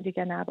پشت هم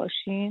دیگه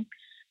نباشیم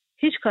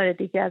هیچ کار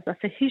دیگه از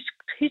واسه هیچ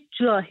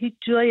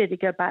جای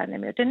دیگه بر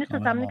نمیاد. یعنی تا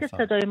زمانی که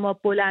صدای ما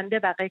بلنده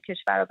بقیه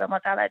کشورها به ما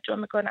توجه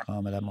میکنن،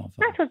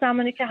 نه تا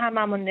زمانی که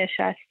هممون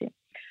نشستیم.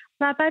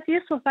 و بعد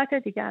یه صحبت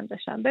دیگه هم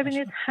داشتم.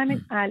 ببینید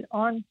همین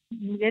الان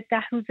یه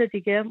 10 روز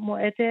دیگه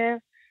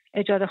موعد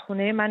اجاره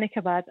خونه منه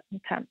که باید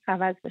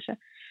عوض بشه.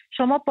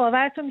 شما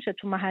باورتون میشه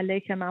تو محله‌ای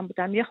که من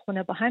بودم یه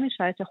خونه با همین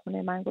شرایط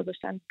خونه من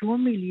گذاشتن 2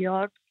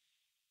 میلیارد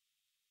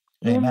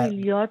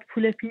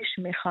پول پیش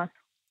میخوان.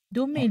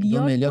 2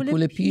 میلیارد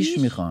پول پیش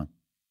میخوان.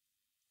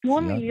 2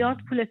 میلیارد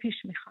پول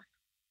پیش میخوان.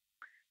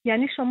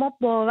 یعنی شما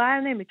باور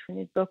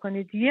نمیتونید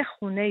بکنید یه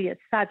خونه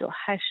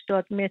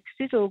 180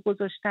 متری رو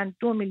گذاشتن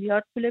 2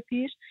 میلیارد پول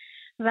پیش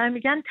و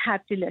میگن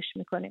تبدیلش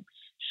میکنیم.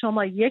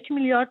 شما 1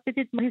 میلیارد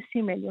بدید ماهی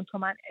 30 میلیون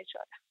تومان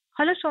اجاره.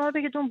 حالا شما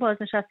بگید اون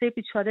بازنشسته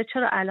بیچاره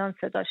چرا الان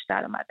صداش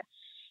در اومده؟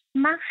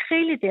 من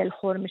خیلی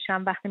دلخور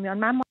میشم وقتی میان.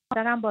 من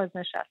مادرم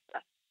بازنشسته.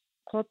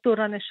 خب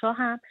دوران شاه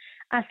هم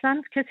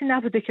اصلا کسی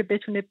نبوده که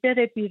بتونه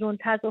بره بیرون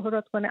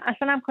تظاهرات کنه،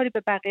 اصلا هم کاری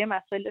به بقیه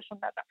مسائلشون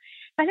ندارم.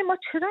 ولی ما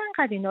چرا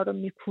انقدر اینا رو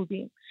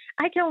میکوبیم؟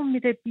 اگه اون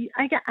میره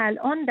اگه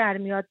الان در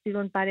میاد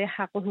بیرون برای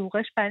حق و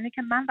حقوقش، برای اینه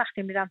که من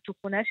وقتی میرم تو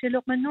خونهش یه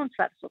لقمه نون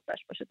سر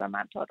سفره‌اش باشه و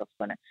من تعارف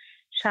کنه،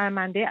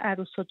 شرمنده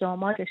عروس و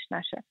دامادش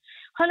نشه.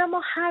 حالا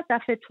ما هر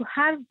دفعه تو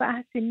هر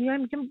بحثی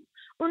میایم میگیم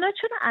اونا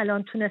چرا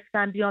الان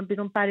تونستن بیان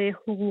بیرون برای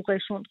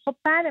حقوقشون؟ خب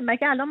بله،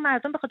 مگه الان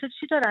مردم به خاطر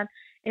چی دارن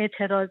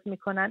اعتراض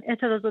میکنن؟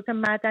 اعتراضات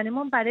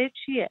مدنیمون برای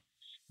چیه؟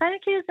 برای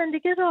اینکه یه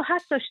زندگی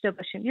راحت داشته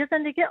باشیم، یه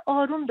زندگی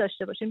آروم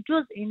داشته باشیم.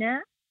 جز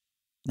اینه؟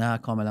 نه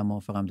کاملا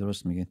موافقم،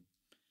 درست میگین.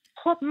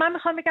 خب من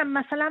میخوام بگم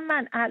مثلا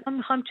من الان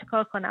میخوام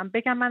چیکار کنم؟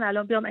 بگم من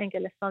الان بیام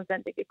انگلستان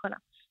زندگی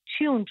کنم،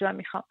 چی اونجا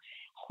میخوام؟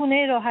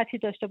 خونه راحتی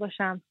داشته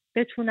باشم،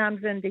 بتونم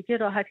زندگی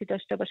راحتی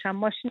داشته باشم،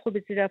 ماشین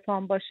خوبی زیر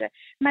پام باشه.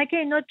 مگه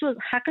اینا جز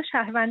حق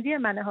شهروندی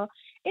منه ها؟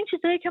 این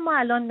چیزایی که ما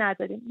الان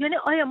نداریم. یعنی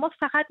آیا ما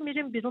فقط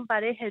میریم بیرون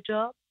برای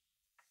حجاب؟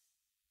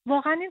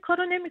 واقعا این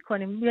کارو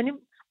نمی‌کنیم. یعنی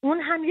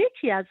اون هم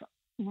یکی از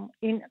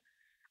این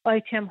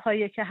آیتم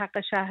هایی که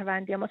حق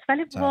شهروندی ماست،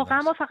 ولی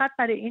واقعا ما فقط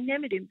برای این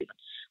نمیریم بیرون.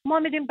 ما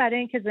میریم برای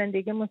اینکه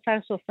زندگیمون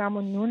سر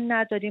سفره‌مون نون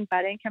نداریم،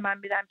 برای اینکه من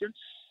میرم بیرون.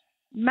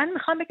 من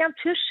میخوام بگم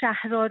توی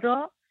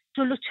شهرها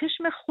جلو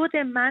چشم خود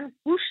من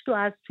گوشت رو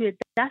از توی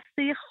دست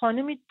یه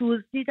خانمی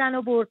دزدیدن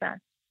و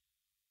بردن.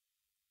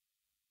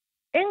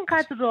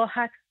 اینقدر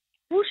راحت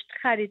گوشت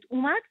خرید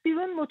اومد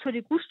بیرون،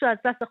 موتوری گوشت رو از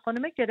دست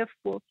خانم گرفت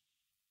برد.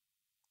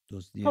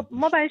 خب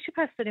ما برای چی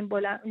پس داریم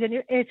بلند؟ یعنی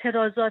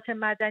اعتراضات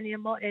مدنی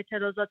ما،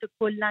 اعتراضات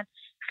کلن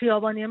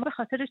خیابانی ما به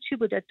خاطر چی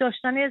بوده؟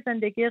 داشتن یه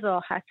زندگی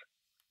راحت.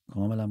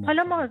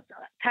 حالا ما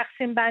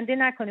تقسیم بندی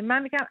نکنیم.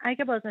 من میگم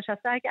اگه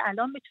بازنشسته اگه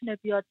الان میتونه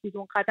بیاد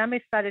بیرون،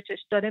 قدمش سر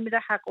چش داره میره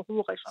حق و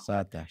حقوقش،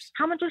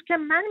 همونجور که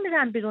من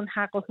میرم بیرون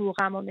حق و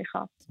حقوقمو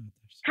میخوام.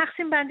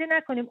 تقسیم بندی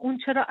نکنیم اون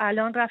چرا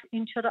الان رفت،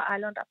 این چرا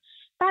الان رفت.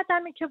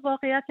 بعدم این که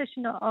واقعیتش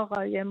اینه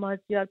آقای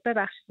مازیار،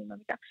 ببخشید اینو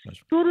میگم،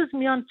 2 روز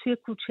میان توی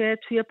کوچه،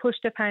 توی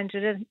پشت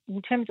پنجره،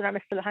 چه میدونم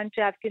اصطلاحاً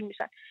جوگیر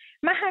میشن.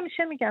 من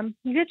همیشه میگم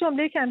یه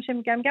جمله‌ای که همیشه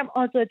میگم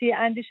آزادی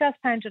اندیشه از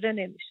پنجره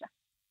نمیشه.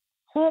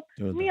 خب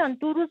میان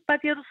 2 روز،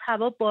 بعد یه روز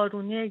هوا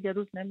بارونیه، یه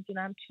روز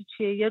نمیدونم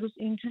چیه، یه روز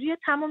اینجوریه،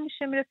 تمام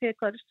میشه میره پی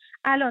کارش.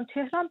 الان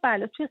تهران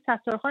بله توی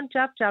ستارخان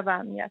جو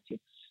امنیتی،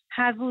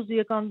 هر روز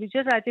یه گام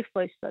ویژه ردیف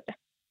وایساده.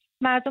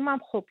 مردم هم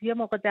خب یه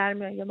موقع در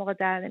میان یه موقع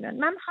در نمیان.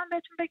 من میخوام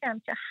بهتون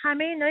بگم که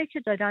همه اینایی که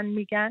دارن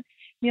میگن،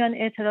 میان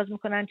اعتراض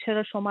میکنن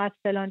چرا شما از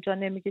فلان جا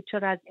نمیگید،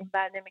 چرا از این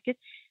ور نمیگید،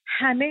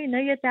 همه اینا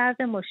یه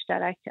درد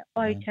مشترکه،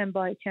 آیتم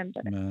با آیتم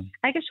داره.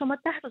 اگه شما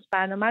 10 روز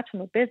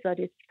برنامه‌تون رو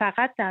بذارید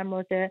فقط در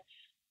مورد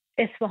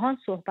اصفهان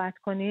صحبت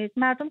کنید،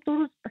 مردم 2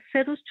 روز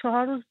 3 روز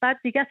 4 روز بعد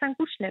دیگه اصلا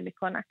گوش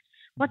نمیکنن.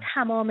 ما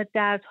تمام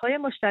دردهای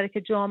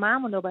مشترک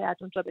جامعه‌مون رو باید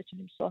اونجا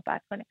بتونیم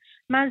صحبت کنیم.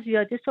 من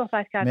زیادی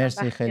صحبت کردم،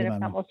 مرسی، خیلی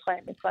ممنون.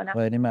 عذرخواهی میکنم.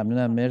 خیلی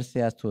ممنونم،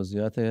 مرسی از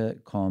توضیحات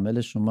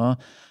کامل شما.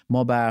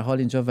 ما به هر حال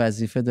اینجا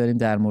وظیفه داریم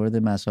در مورد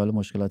مسائل و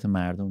مشکلات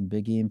مردم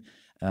بگیم.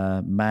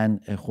 من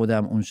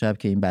خودم اون شب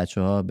که این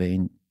بچه‌ها به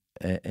این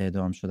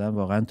اعدام شدن،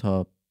 واقعا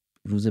تا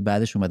روز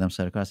بعدش اومدم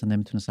سر کار، اصلا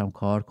نمیتونستم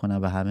کار کنم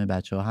و همه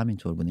بچه‌ها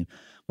همینطور بودیم.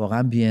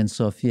 واقعا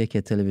بی‌انصافیه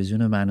که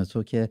تلویزیون من و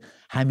تو که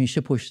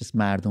همیشه پشت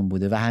مردم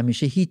بوده و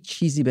همیشه هیچ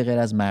چیزی به غیر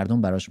از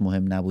مردم براش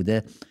مهم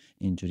نبوده،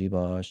 اینجوری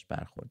باهاش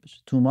برخورد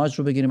بشه. توماش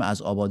رو بگیریم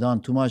از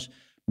آبادان. توماش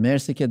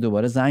مرسی که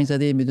دوباره زنگ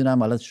زدی، میدونم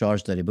حالا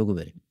شارژ داری، بگو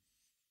بریم.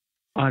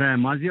 آره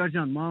مازیار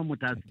جان، ما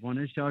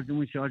متاسفانه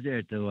شارژمون شارژ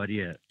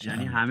ارتباطیه،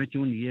 یعنی همه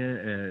چون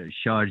یه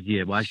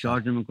شارژیه، باید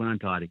شارژ میکنن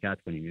تا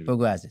حرکت کنیم.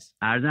 بگو عزیز.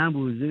 عرضم به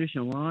حضور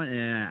شما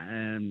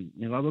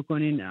نگاه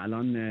بکنین،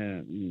 الان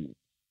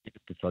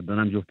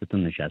اقتصاددانم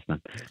جفتتون نشستن،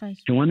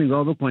 شما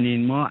نگاه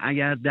بکنین، ما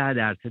اگر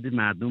 10%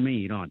 مردم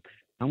ایران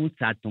همون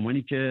 100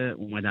 تومانی که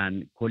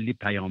اومدن کلی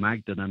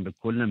پیامک دادن به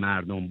کل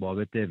مردم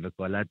بابت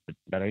وکالت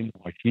برای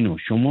ماشین، و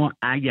شما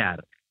اگر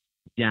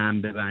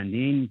جمع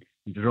ببندین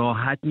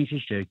راحت میشه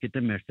شرکت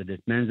مرسدس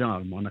بنز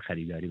آلمان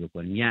خریداری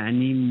بکنیم.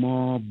 یعنی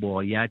ما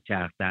باید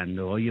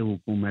چرخدنده‌های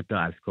حکومت رو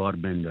از کار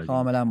بندازیم.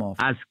 کاملا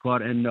موافقم. از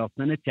کار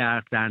انداختن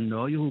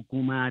چرخدنده‌های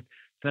حکومت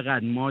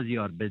فقط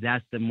مازیار به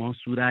دست ما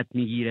صورت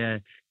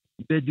میگیره،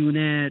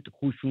 بدون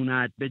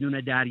خشونت، بدون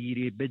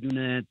درگیری،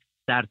 بدون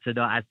سر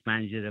صدا از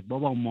پنجره.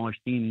 بابا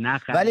ماشین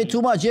نخرید. ولی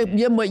تو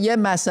ما یه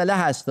مسئله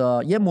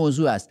هستا، یه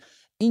موضوع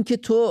هست، این که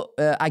تو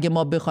اگه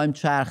ما بخوایم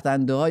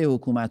چرخدنده‌های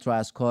حکومت رو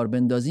از کار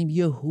بندازیم،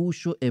 یه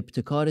هوش و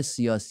ابتکار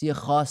سیاسی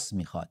خاص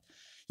میخواد.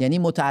 یعنی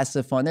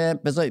متاسفانه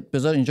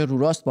بذار اینجا رو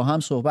راست با هم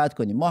صحبت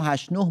کنیم. ما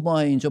 8-9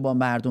 ماه اینجا با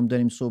مردم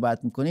داریم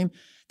صحبت میکنیم.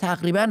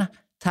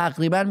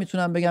 تقریبا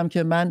میتونم بگم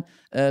که من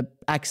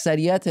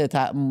اکثریت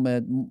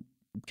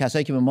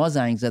کسایی که به ما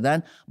زنگ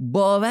زدن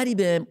باوری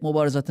به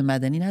مبارزات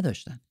مدنی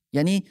نداشتن،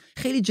 یعنی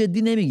خیلی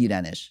جدی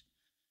نمیگیرنش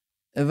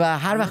و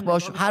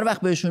هر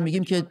وقت بهشون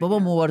میگیم که بابا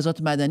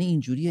مبارزات مدنی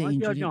اینجوریه.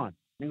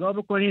 نگاه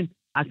بکنین،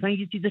 اصلا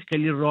یه چیز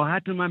خیلی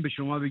راحت رو من به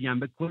شما بگم،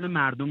 به کل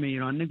مردم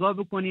ایران نگاه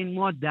بکنین،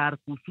 ما در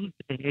خصوص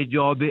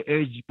حجاب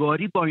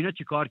اجباری با اینا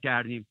چیکار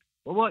کردیم.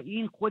 بابا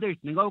این خودش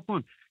نگاه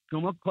بکن،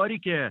 شما کاری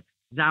که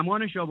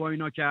زمانش با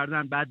اینا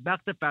کردن،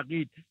 بدبخت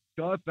فقید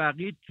شاه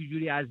فقید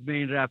چجوری از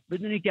بین رفت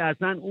بدونی که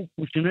اصلا اون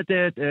خشونت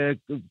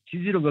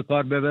چیزی رو به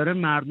کار ببره،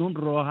 مردم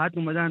راحت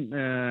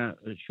اومدن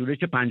شورش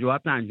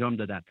 57 انجام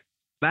دادن.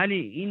 ولی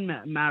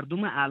این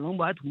مردم الان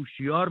باید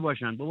هوشیار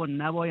باشن، بابا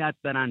نباید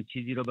برن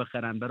چیزی رو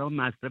بخرن، برای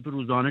مصرف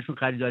روزانه‌شون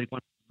خریداری کنن.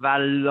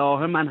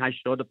 والله من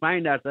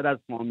 85% از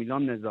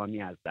فامیلام نظامی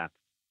هستن،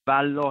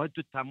 والله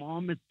تو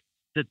تمام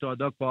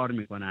ستادا کار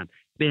میکنن،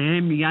 به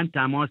هم میگن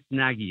تماس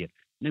نگیر.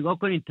 نگاه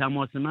کنین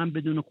تماس من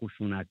بدون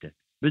خشونته،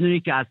 بدونی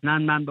که اصلا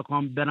من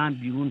بخوام برن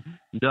بیرون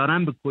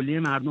دارم به کلیه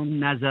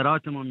مردم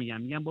نظرات ما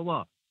میگم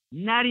بابا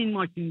نرین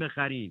ماشین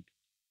بخرین.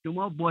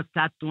 شما با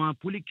 100 تومن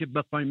پولی که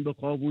بخوایم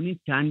بخوابونین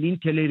چندین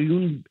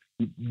تریلیون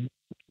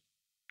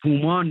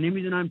تومان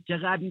نمیدونم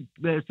چقدر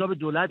به حساب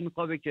دولت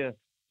میخوابه که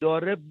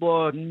داره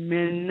با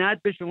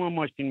منت به شما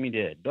ماشین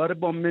میده، داره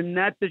با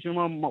منت به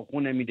شما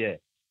خونه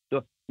میده.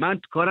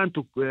 من کارم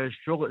تو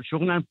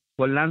شغلم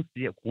کلا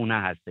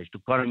خونه هستش، تو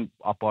کارم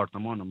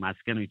آپارتمان و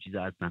مسکن و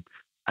چیزا هستم.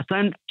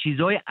 اصلا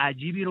چیزای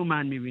عجیبی رو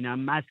من میبینم.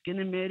 مسکن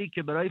مری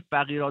که برای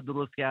فقیرها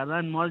درست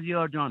کردن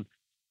مازیار جان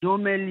 2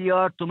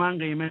 میلیارد تومان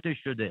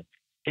قیمتش شده،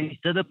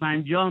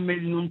 850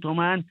 میلیون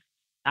تومان،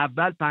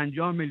 اول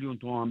 50 میلیون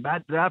تومان،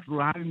 بعد رفت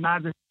رو همین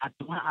مرد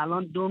تومان،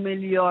 الان 2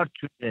 میلیارد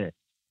شده.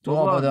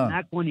 بابا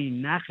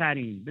نکنین،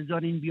 نخرین،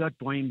 بذارین بیاد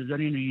پایین،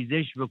 بذارین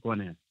ریزش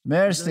بکنه.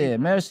 مرسی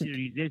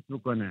ریزش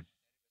بکنه.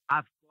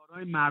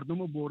 افکارهای مردم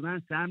رو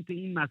بردن سمت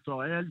این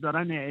مسائل،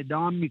 دارن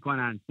اعدام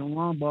میکنن.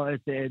 شما باعث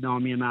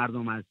اعدامی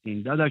مردم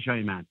هستین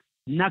داداشای من.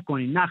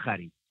 نکنین،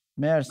 نخرین.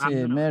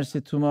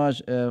 مرسی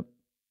توماج.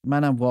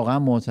 منم واقعا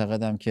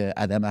معتقدم که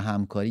عدم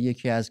همکاری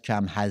یکی از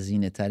کم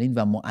هزینه ترین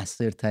و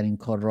مؤثرترین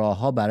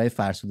راه‌ها برای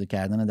فرسوده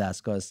کردن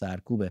دستگاه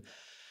سرکوبه.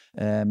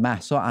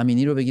 مهسا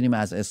امینی رو بگیریم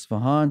از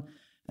اصفهان.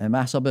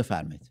 مهسا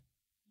بفرمایید.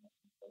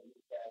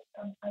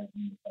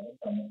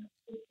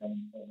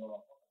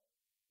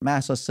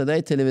 مهسا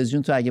صدای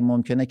تلویزیون تو اگه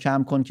ممکنه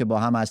کم کن که با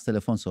هم از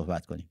تلفن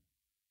صحبت کنیم.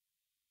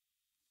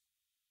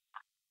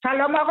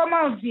 سلام آقا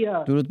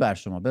مازیار. درود بر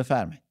شما،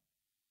 بفرمایید.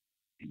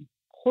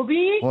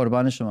 خوبی؟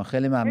 قربان شما،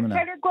 خیلی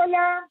ممنونم.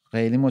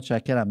 خیلی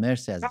متشکرم،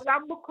 مرسی عزیز.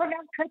 سلام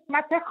بکنم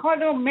خدمت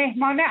خانم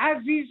مهمان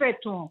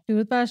عزیزتون.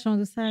 درود بر شما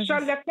دوست عزیز. ان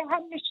شاءالله که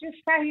همیشه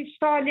صحیح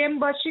سالم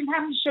باشین،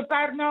 همیشه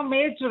برنامه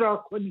اجرا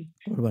کنین.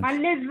 من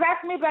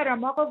لذت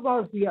میبرم آقا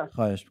مازیار.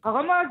 خواهش میکنم.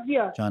 آقا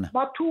مازیار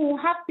ما تو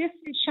هفته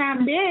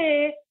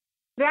شنبه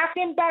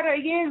رفتیم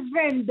برای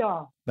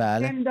زندان.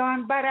 بله.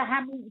 زندان برای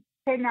همین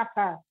 3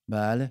 نفر.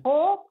 بله.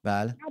 خب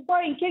بله. با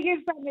اینکه یه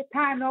زن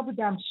تنها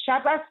بودم،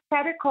 شب از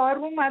سر کار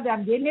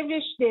اومدم، یه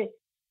نوشته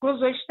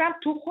گذاشتم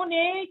تو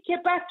خونه که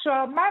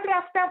بچه‌ها من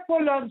رفتم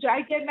فلانجا،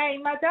 اگه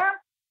نیومدم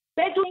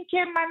بدون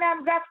که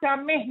منم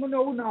رفتم مهمون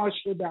اونها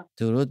شدم.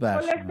 درود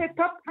بر شما. خلاصه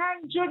تا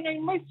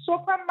 5:30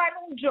 صبح من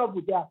اونجا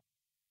بودم.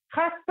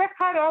 خسته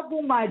خراب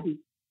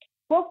اومدی.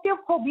 گفتم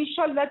خب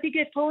ایشالله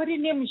دیگه طوری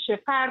نمیشه،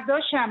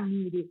 فرداشم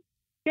میری.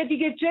 که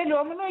دیگه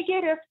جلومونو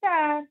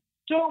گرفتن،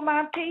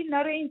 جمعم که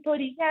اینا رو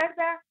اینطوری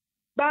کردن.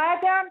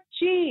 بعدم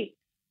چی؟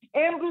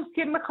 امروز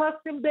که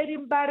میخواستیم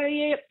بریم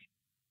برای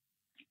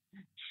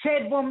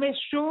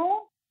 3مشون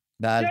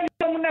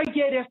جلومونو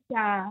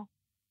گرفتن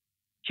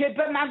که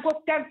به من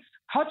گفتن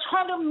حاج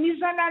خانم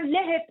میزنن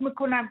لهت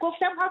میکنن.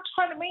 گفتم حاج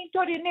خانم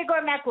اینطوری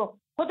نگاه نکن،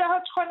 خدا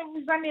حاج خانم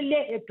میزنه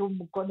لهتون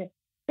میکنه،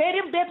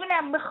 بریم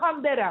ببینم.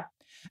 میخوام برم،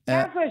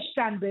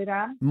 نذاشتن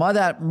برم.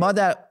 ما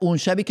در اون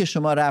شبی که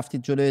شما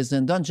رفتید جلوی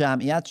زندان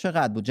جمعیت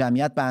چقدر بود؟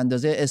 جمعیت به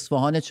اندازه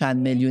اصفهان چند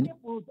میلیونی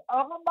بود؟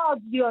 آقا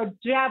مازیار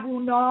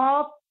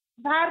جوونا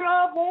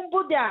فراوون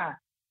بودن.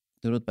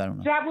 درود بر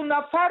اونا.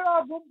 جوونا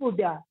فراوون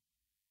بودن.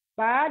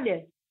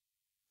 بله.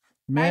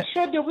 من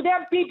شده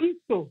بودم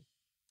بی‌بی‌تو.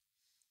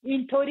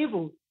 اینطوری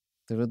بود.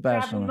 درود بر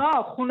شما.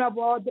 جوونا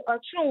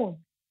خانواده‌هاشون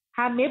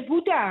همه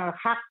بودن،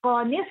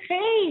 حقانه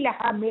خیلی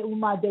همه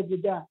اومده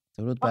بودن.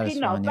 درود بر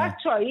شما.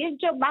 بچه‌های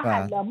اینجا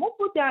محلمون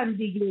بودن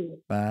دیگه.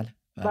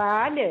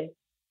 بله.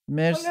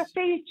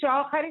 مرسی. چه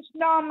آخرش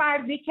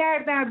نامردی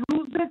کردن،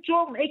 روز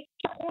جمعه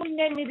که خون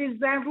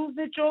نمیریزن، روز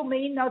جمعه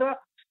اینا رو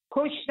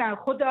کشتن.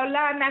 خدا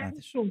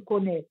لعنتشون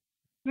کنه.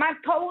 من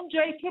تا اون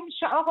جایی که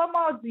میشه آقا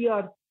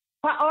مازیار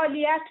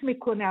فعالیت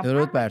میکنم.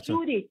 درود بر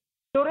تو.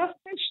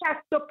 درسته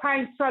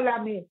 65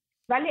 سالمه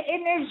ولی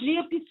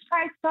انرژی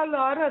 25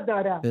 ساله رو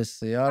دارم.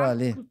 بسیار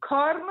عالی.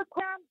 کار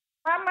میکنم،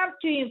 هم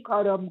توی این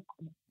کارا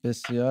میکنم.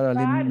 بسیار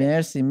عالی.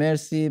 بله.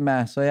 مرسی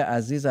مهسای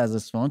عزیز از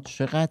اصفهان.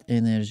 چقدر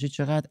انرژی،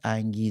 چقدر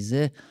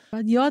انگیزه.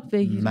 باید یاد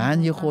بگیریم.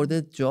 من یه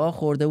خورده جا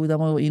خورده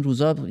بودم و این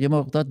روزا یه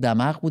مقدار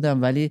دماغ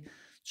بودم، ولی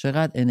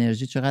چقدر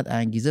انرژی، چقدر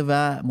انگیزه.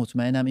 و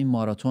مطمئنم این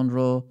ماراتون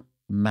رو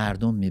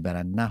مردم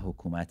میبرن نه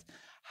حکومت.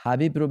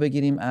 حبیب رو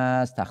بگیریم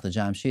از تخت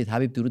جمشید.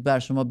 حبیب درود بر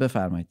شما،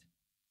 بفرمایید.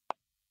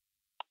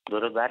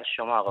 درود بر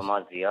شما آقا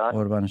مازیار.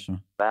 قربان شما.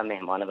 و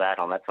مهمان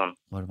برنامه‌تون.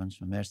 قربان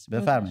شما، مرسی.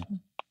 بفرمایید.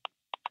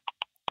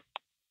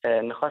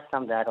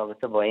 میخواستم در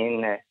رابطه با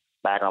این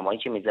برنامه‌ای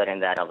که میذارین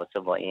در رابطه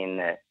با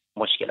این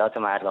مشکلات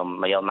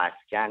مردم یا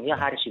مسکن یا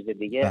هر چیز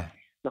دیگه،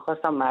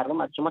 میخواستم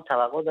مردم از شما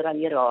توقع دارن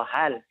یه راه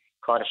حل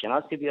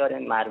کارشناسی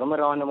بیارین، مردم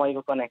راهنمایی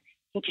بکنه.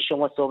 این که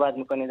شما صحبت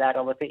میکنید در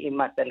رابطه این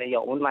مسئله یا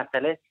اون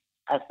مسئله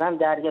اصلا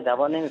درک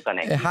دوا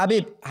نمیکنه.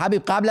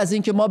 حبیب قبل از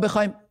اینکه ما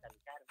بخوایم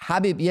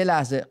یه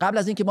لحظه، قبل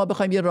از اینکه ما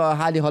بخوایم یه راه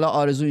حلی، حالا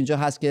آرزو اینجا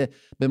هست که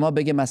به ما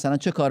بگه مثلا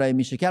چه کارایی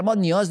میشه کرد، ما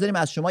نیاز داریم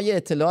از شما یه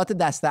اطلاعات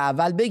دست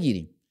اول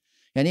بگیریم.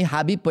 یعنی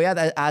حبیب باید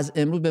از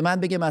امروز به من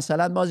بگه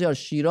مثلا مازیار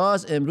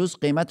شیراز امروز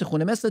قیمت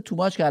خونه مثل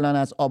توماچ که الان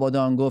از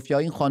آبادان گفت یا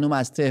این خانم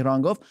از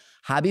تهران گفت،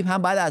 حبیب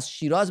هم باید از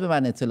شیراز به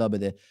من اطلاع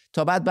بده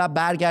تا بعد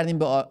برگردیم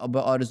به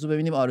آرزو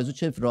ببینیم آرزو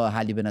چه راه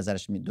حلی به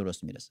نظرش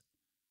درست میرسه.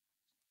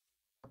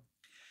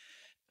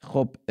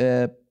 خب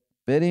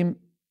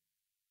بریم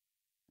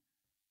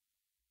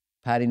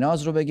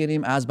پریناز رو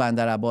بگیریم از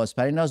بندرعباس.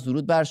 پریناز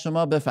درود بر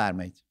شما،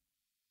 بفرمایید.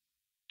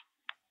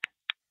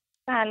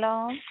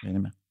 سلام.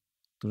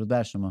 درود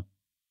بر شما.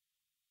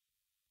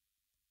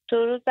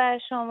 درود بر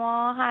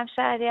شما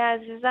همشهری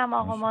عزیزم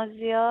آقا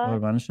مازیار.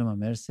 قربان شما،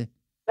 مرسی.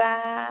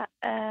 و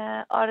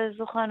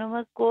آرزو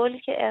خانم گل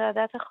که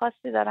ارادت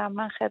خاصی دارم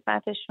من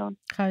خدمتشون.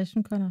 خواهش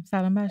میکنم.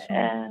 سلام بر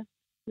شما.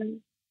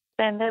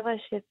 زنده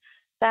باشید.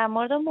 در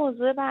مورد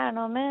موضوع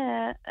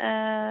برنامه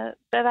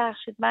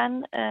ببخشید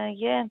من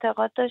یه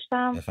انتقاد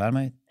داشتم.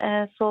 بفرمایید.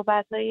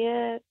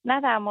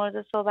 نه در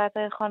مورد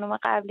صحبت‌های خانم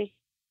قبلی.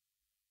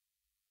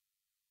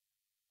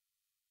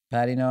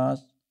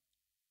 پریناز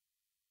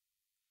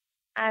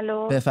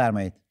الو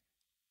بفرمایید.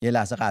 یه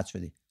لحظه قطع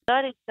شدی.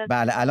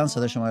 بله الان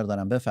صدا شما رو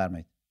دارم،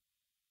 بفرمایید.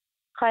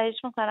 خواهش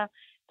میکنم.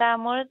 در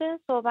مورد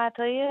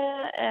صحبت‌های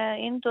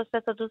این دو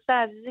سه تا دوست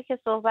عزیزی که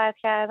صحبت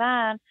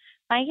کردن،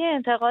 من یه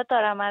انتقاد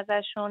دارم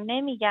ازشون.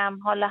 نمیگم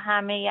حالا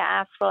همه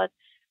افراد،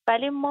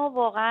 ولی ما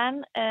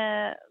واقعا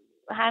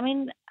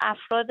همین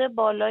افراد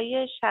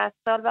بالای 60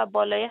 سال و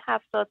بالای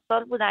 70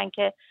 سال بودن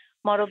که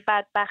ما رو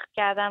بدبخت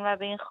کردن و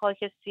به این خاک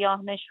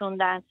سیاه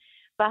نشوندن.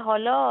 و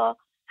حالا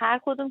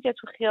هر کدوم که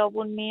تو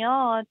خیابون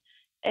میاد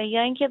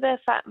یا اینکه به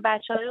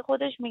بچه‌های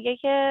خودش میگه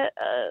که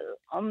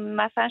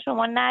مثلا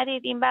شما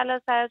نرید این بلا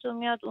سرتون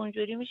میاد،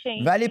 اونجوری میشه.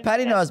 ولی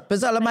پریناز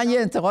بذار من یه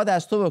انتقاد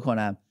از تو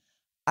بکنم.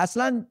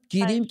 اصلا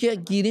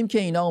گیریم که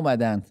اینا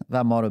اومدن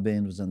و ما رو به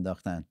این روز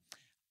انداختن.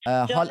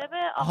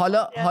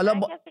 حالا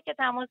کسی که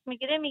تماس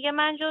میگیره میگه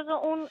من جزو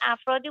اون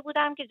افرادی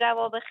بودم که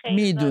جواب خیر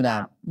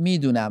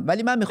میدونم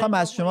ولی من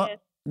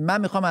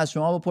میخوام از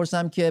شما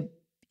بپرسم که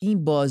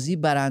این بازی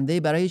برنده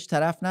برای هیچ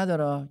طرف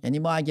نداره. یعنی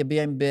ما اگه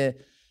بیایم به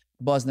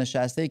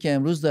بازنشسته‌ای که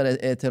امروز داره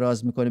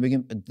اعتراض میکنه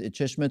بگیم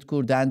چشمت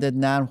کور دندت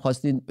نرم،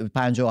 خواستی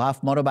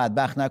 57 ما رو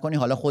بدبخت نکنی،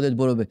 حالا خودت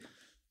برو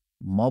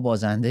ما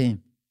بازنده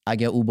ایم.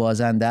 اگه او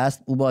بازنده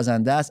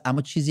است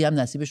اما چیزی هم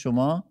نصیب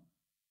شما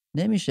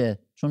نمیشه،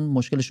 چون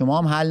مشکل شما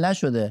هم حل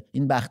نشده.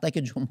 این بختک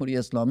جمهوری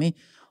اسلامی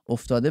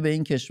افتاده به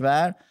این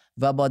کشور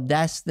و با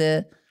دست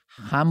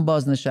هم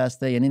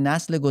بازنشسته، یعنی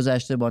نسل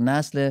گذشته با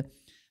نسل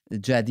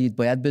جدید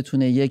باید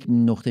بتونه یک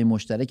نقطه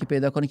مشترکی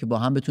پیدا کنه که با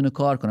هم بتونه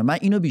کار کنه. من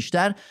اینو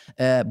بیشتر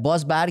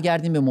باز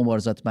برگردیم به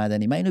مبارزات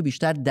مدنی، من اینو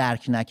بیشتر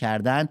درک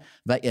نکردن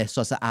و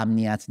احساس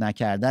امنیت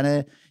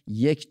نکردن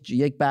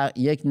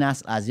یک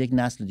نسل از یک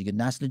نسل دیگه.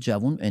 نسل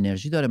جوان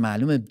انرژی داره،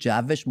 معلومه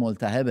جوش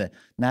ملتهبه.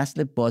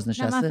 نسل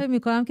بازنشسته من فکر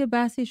می‌کنم که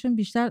بحثشون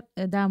بیشتر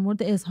در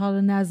مورد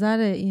اظهار نظر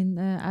این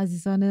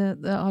عزیزان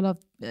حالا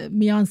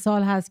میان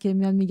سال هست که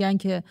میان میگن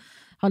که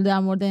حالا در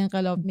مورد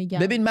انقلاب میگم.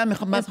 ببین من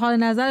میخوام اظهار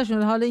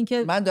نظرشون، حالا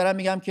اینکه من دارم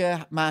میگم که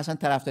من اصلا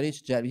طرفداری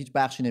هیچ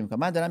بخشی نمیکنم.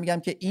 من دارم میگم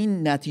که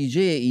این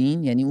نتیجه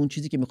این، یعنی اون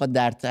چیزی که میخواد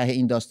در ته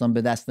این داستان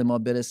به دست ما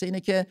برسه اینه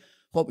که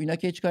خب اینا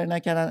که هیچ کاری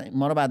نکردن،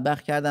 ما رو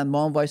بدبخت کردن،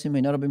 ما هم وایسیم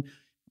اینا رو ببینیم.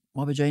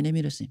 ما به جایی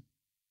نمیرسیم.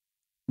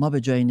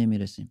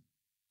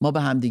 ما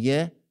به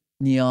همدیگه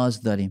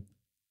نیاز داریم.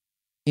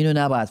 اینو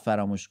نباید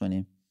فراموش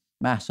کنیم.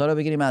 مهسا رو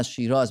بگیریم از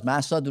شیراز.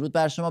 مهسا درود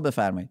بر شما،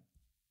 بفرمایید.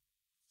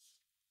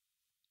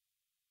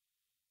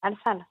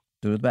 سلام.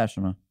 درود بر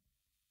شما.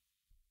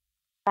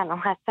 سلام،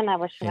 خسته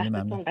نباشید.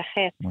 وقتتون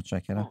بخیر.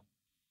 متشکرم.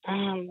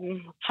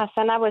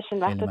 خسته نباشین،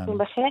 وقتتون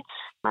بخیر.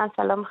 من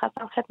سلام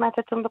می‌خواستم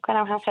خدمتتون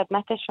بکنم، هم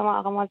خدمت شما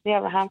آقا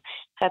مازیار و هم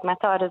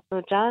خدمت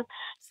آرزو جان.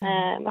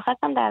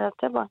 می‌خواستم در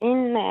رابطه با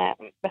این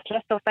به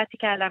اصطلاح صحبتی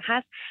که الان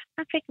هست،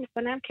 من فکر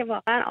می‌کنم که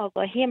واقعا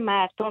آگاهی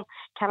مردم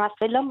کم از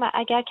فعلا،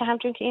 اگر که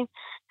همچون که این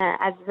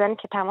عزیزانی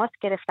که تماس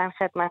گرفتن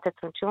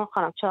خدمتتون، چون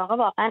خانم چه آقا،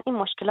 واقعا این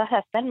مشکلات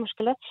هستن.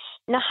 مشکلات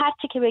اینا هر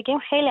چی که بگیم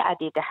خیلی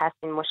عدیده هست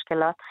این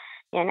مشکلات.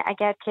 یعنی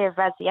اگر که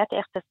وضعیت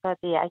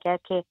اقتصادی، اگر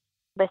که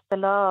به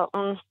اصطلاح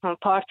اون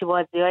پارتی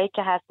بازیایی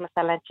که هست،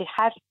 مثلا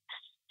هر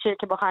چیزی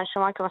که بخوان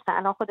شما که مثلا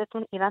الان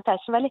خودتون ایران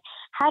تشریف، ولی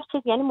هر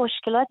چیز، یعنی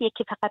مشکلات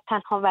یکی فقط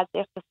تنها وضع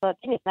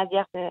اقتصادی نیست.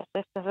 وضع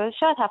اقتصادی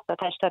شاید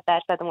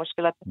 70-80%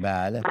 مشکلات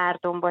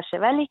مردم باشه،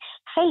 ولی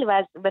خیلی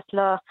وضع به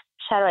اصطلاح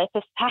شرایط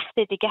سخت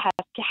دیگه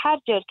هست که هر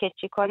جور که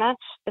چی کنن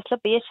مثلا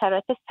به یه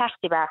شرایط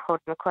سختی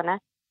برخورد میکنن.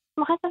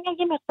 می‌خواستم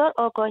یه مقدار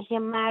آگاهی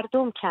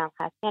مردم کم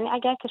هست. یعنی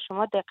اگر که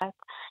شما دقت،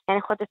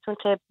 یعنی خودتون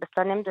که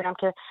مثلا نمیدونم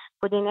که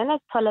بودین، نه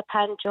سال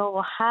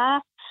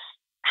 57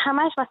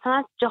 همش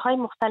مثلا جاهای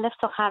مختلف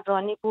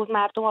سخنرانی بود،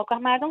 مردم آگاه،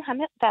 مردم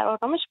همه در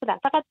آرامش بودن،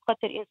 فقط به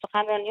خاطر این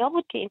سخنرانی‌ها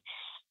بود که این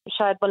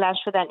شاید بلند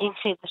شدن این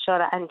خیزش‌ها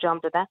رو انجام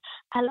دادن.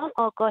 الان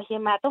آگاهی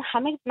مردم،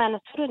 همه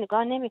مناطق رو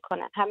نگاه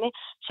نمی‌کنن، همه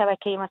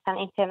شبکه مثلا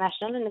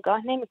اینترنشنال رو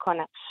نگاه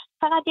نمی‌کنن،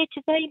 فقط یه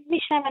چیزایی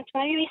میشنون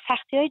تو یه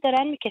سختی‌هایی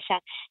دارن میکشن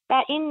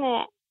و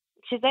این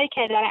چیزایی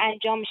که داره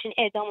انجام میشین،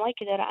 اعدامایی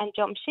که داره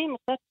انجام میشه،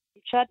 مثلا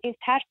شاید این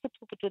ترس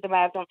تو وجود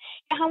مردم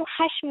یا همون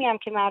خشمی هم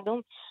که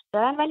مردم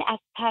دارن، ولی از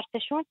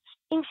ترسشون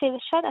این خیلی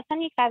شاید اصلا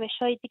یک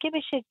روش‌های دیگه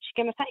بشه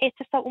که مثلا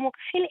اعتصاب، اون موقع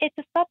خیلی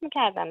اعتصاب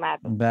میکردن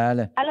مردم.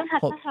 بله. الان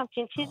حتما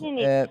همچین چیزی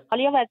نیست.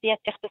 حالا یا وضعیت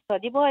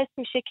اقتصادی باعث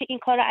میشه که این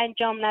کار رو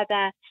انجام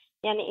ندن،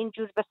 یعنی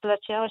اینجور به صورت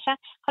چه باشن،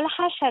 حالا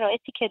هر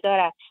شرایطی که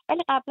دارن،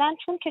 ولی قبلا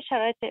چون که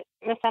شرایط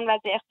مثلا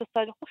وضع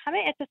اقتصادی خوب، همه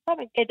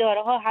اعتصاب،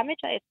 اداره ها همه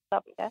جا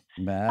اعتصاب میده.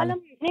 حالا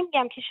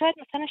نمیگم که شاید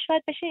مثلا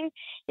شاید بشه این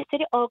یه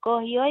سری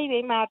آگاهیایی به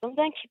این مردم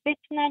دادن که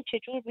بتونن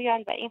چجور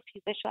بیان و این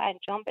خیزش رو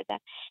انجام بدن،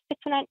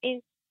 بتونن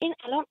این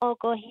الان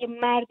آگاهی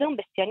مردم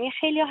بسیار، یعنی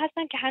خیلی‌ها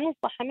هستن که هنوز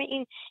با همه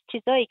این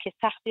چیزایی که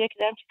سختی‌ها که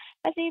دارن،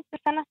 ولی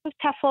مثلا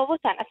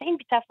تفاوتن، اصلا این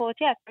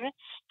بی‌تفاوتی هستن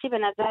که به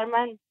نظر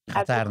من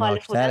از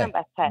مخالف بودن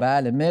بدتر.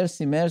 بله،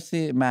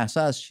 مرسی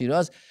مهسا از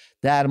شیراز.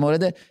 در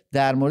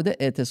مورد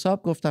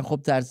اعتصاب گفتن. خب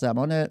در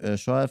زمان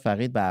شاه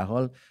فقید به هر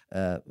حال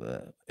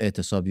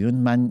اعتصابیون،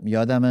 من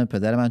یادمه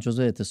پدر من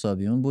جزو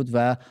اعتصابیون بود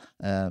و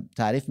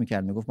تعریف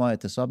میکرد، میگفت ما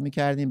اعتصاب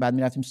میکردیم، بعد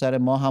میرفتیم سر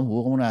ما هم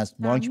حقوقمون رو از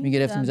بانک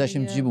میگرفتیم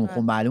میذاشتیم جیبمون.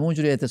 خب معلومه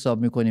اونجوری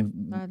اعتصاب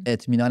میکنیم،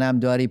 اطمینان هم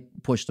داری،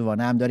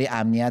 پشتوانه هم داری،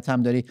 امنیت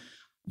هم داری.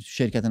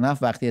 شرکت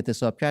نفت وقتی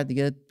اعتصاب کرد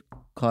دیگه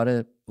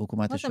کار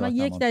حکومت شاه تمام.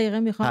 یک دقیقه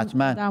میخوام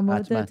در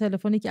مورد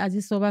تلفنی که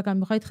عزیز صحبت کنم.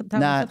 میخواید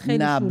خیلی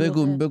نه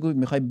بگو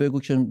میخوای بگو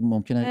که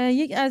ممکنه.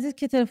 یک عزیز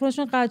که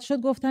تلفنشون قطع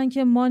شد گفتن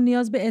که ما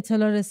نیاز به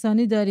اطلاع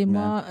رسانی داریم،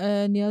 ما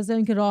نیاز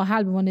داریم که راه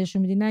حل به ما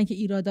نشون بدید، نه اینکه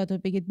ایرادات رو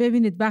بگید.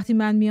 ببینید وقتی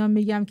من میام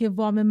میگم که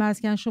وام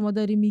مسکن شما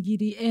داری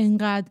میگیری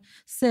اینقدر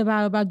 3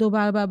 برابر 2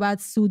 برابر بعد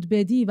سود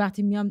بدی،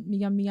 وقتی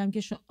میگم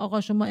که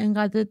آقا شما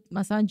اینقدر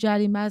مثلا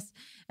جریمه است،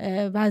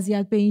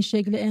 وضعیت به این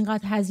شکل،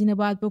 اینقدر هزینه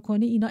باید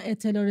بکنی، اینا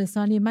اطلاع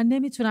رسانی. من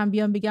نمیتونم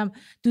بیام بگم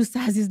دوست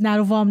عزیز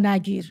نرو وام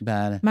نگیر.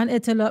 بله.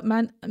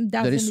 من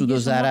داری سود و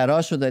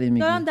ضرراشو داری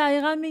میگی. دارم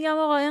دقیقاً میگم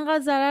آقا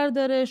اینقدر ضرر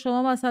داره.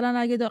 شما مثلا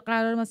اگه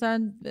قرار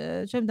مثلا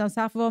چه میدونم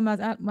سقف وام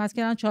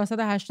مسکن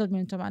 480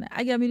 میلیون تومانه،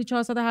 اگر میری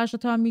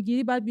 480 تومن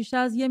میگیری بعد بیشتر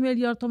از 1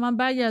 میلیارد تومن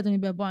برگردونی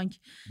به بانک.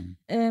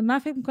 من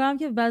فکر میکنم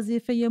که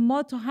وظیفه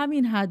ما تو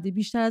همین حدی،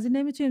 بیشتر از این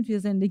نمیتونیم توی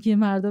زندگی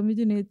مردم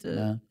میدونید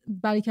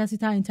برای کسی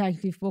تعیین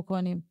تکلیف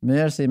بکنیم.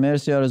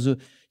 مرسی آرزو.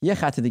 یه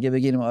خط دیگه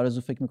بگیریم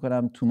آرزو، فکر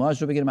میکنم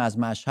توماج رو بگیریم از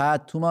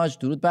مشهد. توماج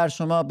درود بر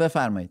شما،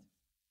 بفرمایید.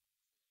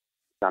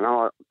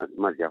 سلام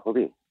مازیار،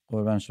 خوبی؟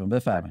 قربان شما،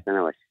 بفرمایید.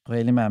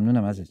 خیلی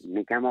ممنونم عزیز.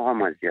 میگم آقا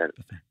مازیار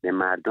به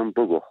مردم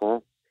بگو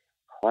خب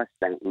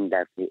خواستن این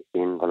دفعه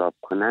انقلاب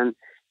کنن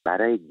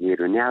برای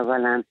گرونی،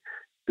 اولا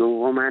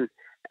دوما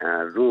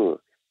رو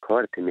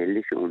کارت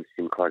ملیش اون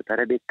سیم کارت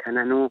رو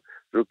بکنن و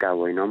رو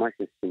گواهینامه‌اش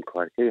سیم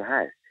کارتی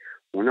هست،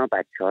 اونا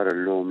بچه‌ها رو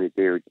لو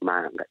میده و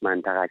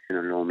منطقه‌شون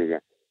رو لو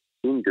میده.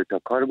 این دوتا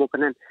کار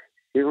بکنن.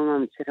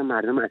 سوم چرا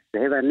مردم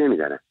اسلحه بر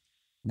نمیدارن؟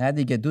 نه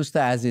دیگه دوست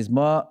عزیز،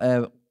 ما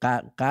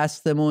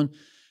قصدمون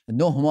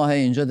 9 ماه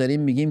اینجا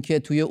داریم میگیم که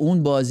توی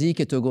اون بازی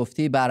که تو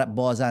گفتی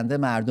بازنده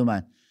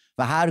مردمن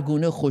و هر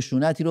گونه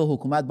خشونتی رو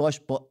حکومت باش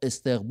با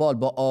استقبال،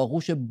 با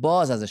آغوش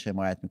باز ازش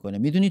حمایت میکنه.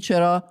 میدونی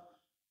چرا؟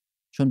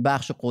 چون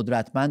بخش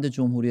قدرتمند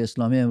جمهوری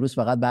اسلامی امروز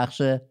فقط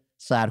بخش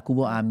سرکوب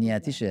و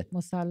امنیتیشه،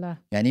 مسلح.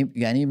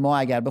 یعنی ما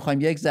اگر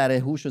بخوایم یک ذره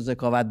هوش و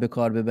ذکاوت به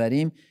کار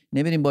ببریم،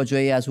 نمیریم با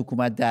جایی از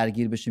حکومت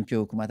درگیر بشیم که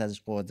حکومت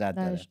ازش قدرت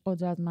داره.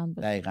 قدرتمند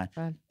باشه. دقیقاً.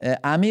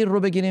 امیر رو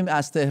بگیریم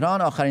از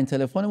تهران، آخرین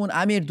تلفنمون.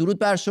 امیر درود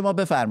بر شما،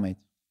 بفرمایید.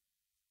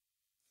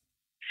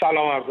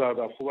 سلام عرض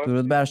ادب. خوبه؟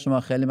 درود بر شما،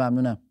 خیلی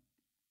ممنونم.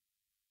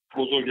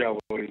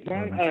 بزرگواری.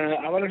 من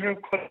اولش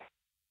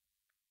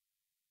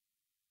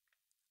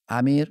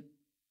امیر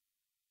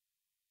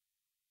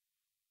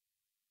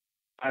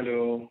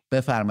الو،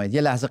 بفرمایید.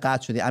 یه لحظه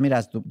قطع شدی امیر،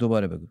 از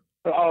دوباره بگو.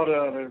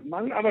 آره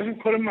من اولین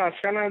کار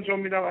مسکن انجام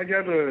میدم.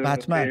 اگر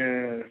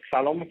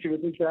سلامو که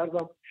بهتون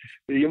کردم،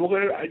 یه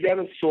موقع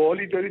اگر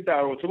سوالی دارید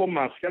در رابطه با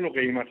مسکن و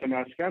قیمت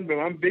مسکن به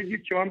من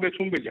بگید که من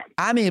بهتون بگم.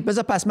 امیر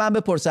بذار پس من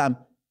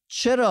بپرسم،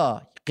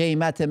 چرا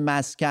قیمت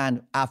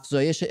مسکن،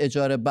 افزایش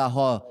اجاره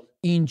بها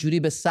اینجوری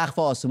به سقف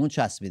آسمون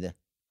چسبیده؟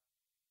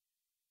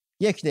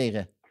 1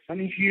 دقیقه. اصلا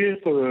این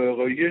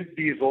یه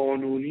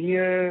بیقانونی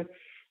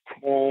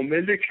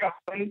کامله که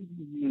اصلا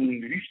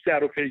هیچ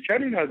در و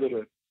پیکری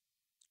نداره.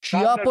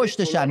 کیا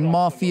پشتشن؟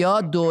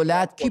 مافیا،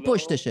 دولت، کی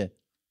پشتشه؟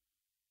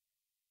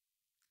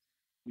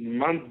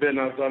 به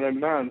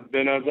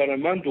نظر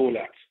من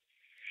دولت.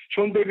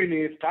 چون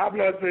ببینید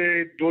قبل از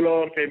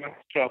دلار قیمت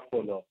رفت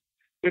بالا،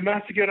 به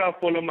محضی که رفت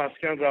بالا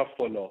مسکن رفت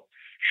بالا،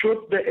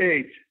 شد به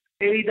عید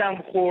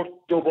عیدم خورد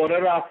دوباره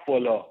رفت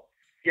بالا.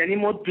 یعنی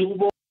ما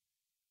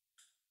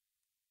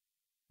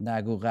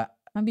نگو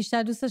من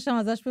بیشتر دوست داشتم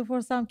ازش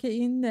بپرسم که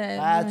این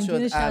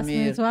شد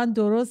 60 تومن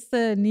درست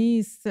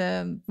نیست.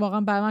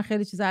 واقعا برای من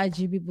خیلی چیز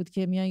عجیبی بود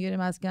که میان یه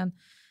مسکن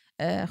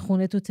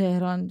خونه تو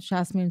تهران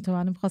 60 میلیون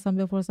تومان. می‌خواستم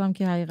بپرسم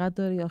که حقیقت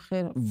داره یا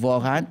خیر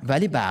واقعا.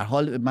 ولی به هر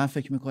حال من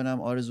فکر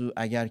میکنم آرزو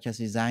اگر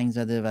کسی زنگ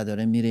زده و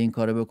داره میره این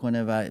کارو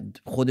بکنه و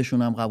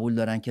خودشون هم قبول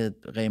دارن که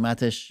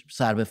قیمتش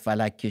سر به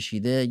فلک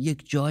کشیده،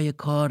 یک جای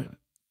کار.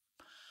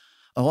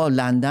 آقا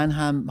لندن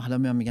هم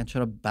حالا میگن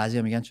چرا،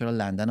 بعضیا میگن چرا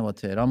لندن رو با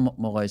تهران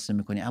مقایسه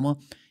میکنی، اما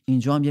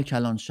اینجا هم یک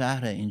کلان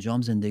شهره، اینجا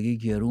هم زندگی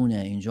گرونه،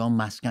 اینجا هم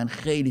مسکن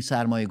خیلی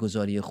سرمایه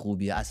گذاری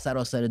خوبیه، از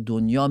سراسر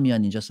دنیا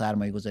میان اینجا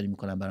سرمایه گذاری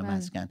میکنن برای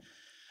مسکن.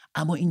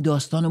 اما این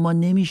داستان رو ما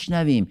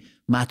نمیشنویم.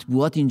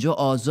 مطبوعات اینجا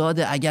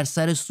آزاده، اگر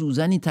سر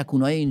سوزنی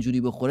تکونای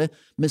اینجوری بخوره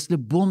مثل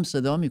بم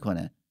صدا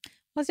میکنه.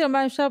 مازیار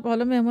من امشب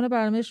حالا مهمان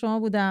برنامه شما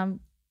بودم،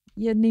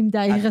 یه نیم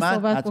دقیقه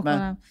صحبت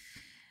بکنم.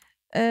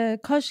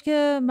 کاش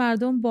که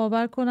مردم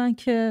باور کنن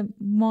که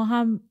ما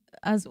هم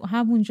از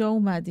همونجا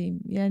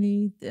اومدیم.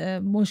 یعنی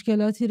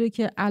مشکلاتی رو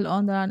که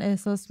الان دارن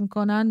احساس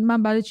میکنن،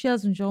 من برای چی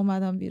از اونجا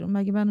اومدم بیرون؟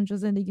 مگه من اونجا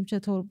زندگیم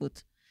چطور بود؟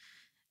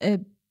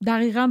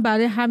 دقیقاً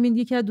برای همین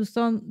یکی از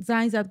دوستان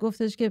زنگ زد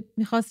گفتش که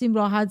میخواستیم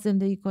راحت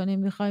زندگی کنیم،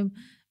 میخوایم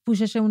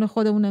پوششمون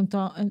خودمون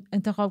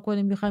انتخاب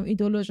کنیم، میخوایم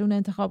ایدئولوژیمون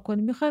انتخاب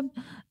کنیم، میخوایم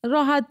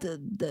راحت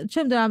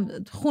چه میدونم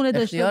خونه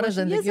داشته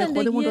باشیم، یه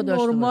زندگی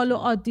نرمال و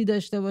عادی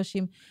داشته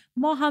باشیم.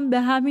 ما هم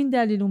به همین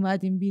دلیل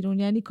اومدیم بیرون.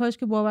 یعنی کاش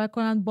که باور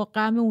کنن با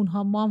غم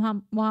اونها ما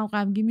هم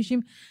غمگین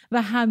میشیم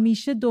و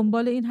همیشه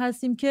دنبال این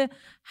هستیم که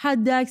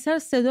حد اکثر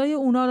صدای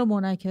اونا رو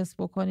منعکس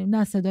بکنیم،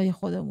 نه صدای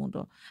خودمون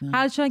رو.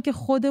 هرچند که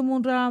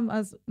خودمون رو هم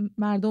از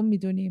مردم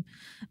میدونیم.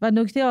 و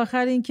نکته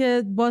آخر این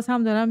که باز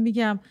هم دارم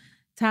میگم،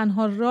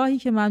 تنها راهی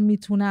که من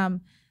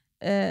میتونم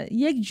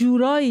یک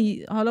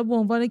جورایی، حالا به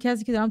عنوان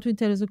کسی که دارم توی این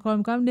تلویزیون کار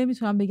میکنم،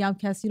 نمیتونم بگم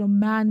کسی رو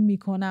منع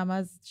میکنم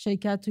از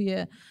شرکت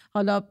توی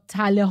حالا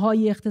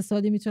طرحهای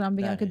اقتصادی، میتونم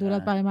بگم که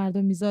دولت برای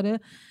مردم میذاره.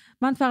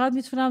 من فقط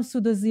میتونم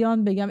سود و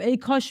زیان بگم. ای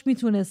کاش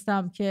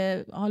میتونستم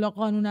که حالا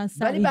قانونا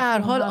ولی به هر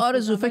حال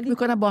آرزو فکر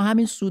میکنم با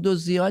همین سود و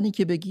زیانی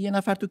که بگی یه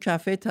نفر تو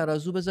کفه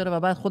ترازو بذاره و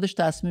بعد خودش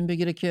تصمیم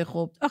بگیره که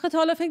خب آخه تا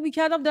حالا فکر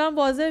میکردم، دارم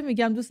واضح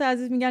میگم، دوست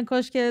عزیز میگن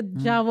کاش که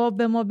جواب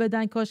به ما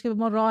بدن، کاش که به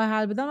ما راه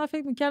حل بدن. من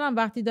فکر میکردم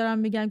وقتی دارم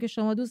میگم که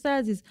شما دوست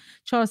عزیز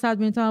 400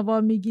 میلیون تومان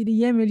وام میگیری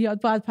 1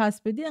 میلیارد باید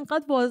پس بدی،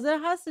 اینقدر واضح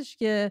هستش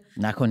که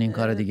نکن این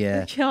کارو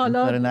دیگه، که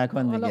حالا کارو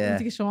نکن دیگه. حالا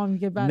که شما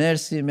میگه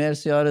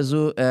مرسی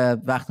آرزو.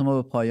 وقت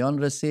ما به پایان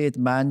رسید.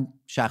 من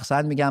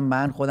شخصا میگم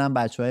من خودم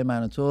بچهای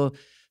من و تو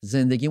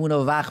زندگیمون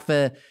رو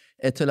وقف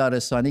اطلاع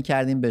رسانی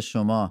کردیم به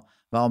شما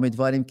و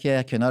امیدواریم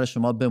که کنار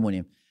شما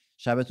بمونیم.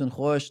 شبتون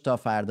خوش تا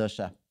فردا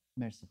شب.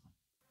 مرسی.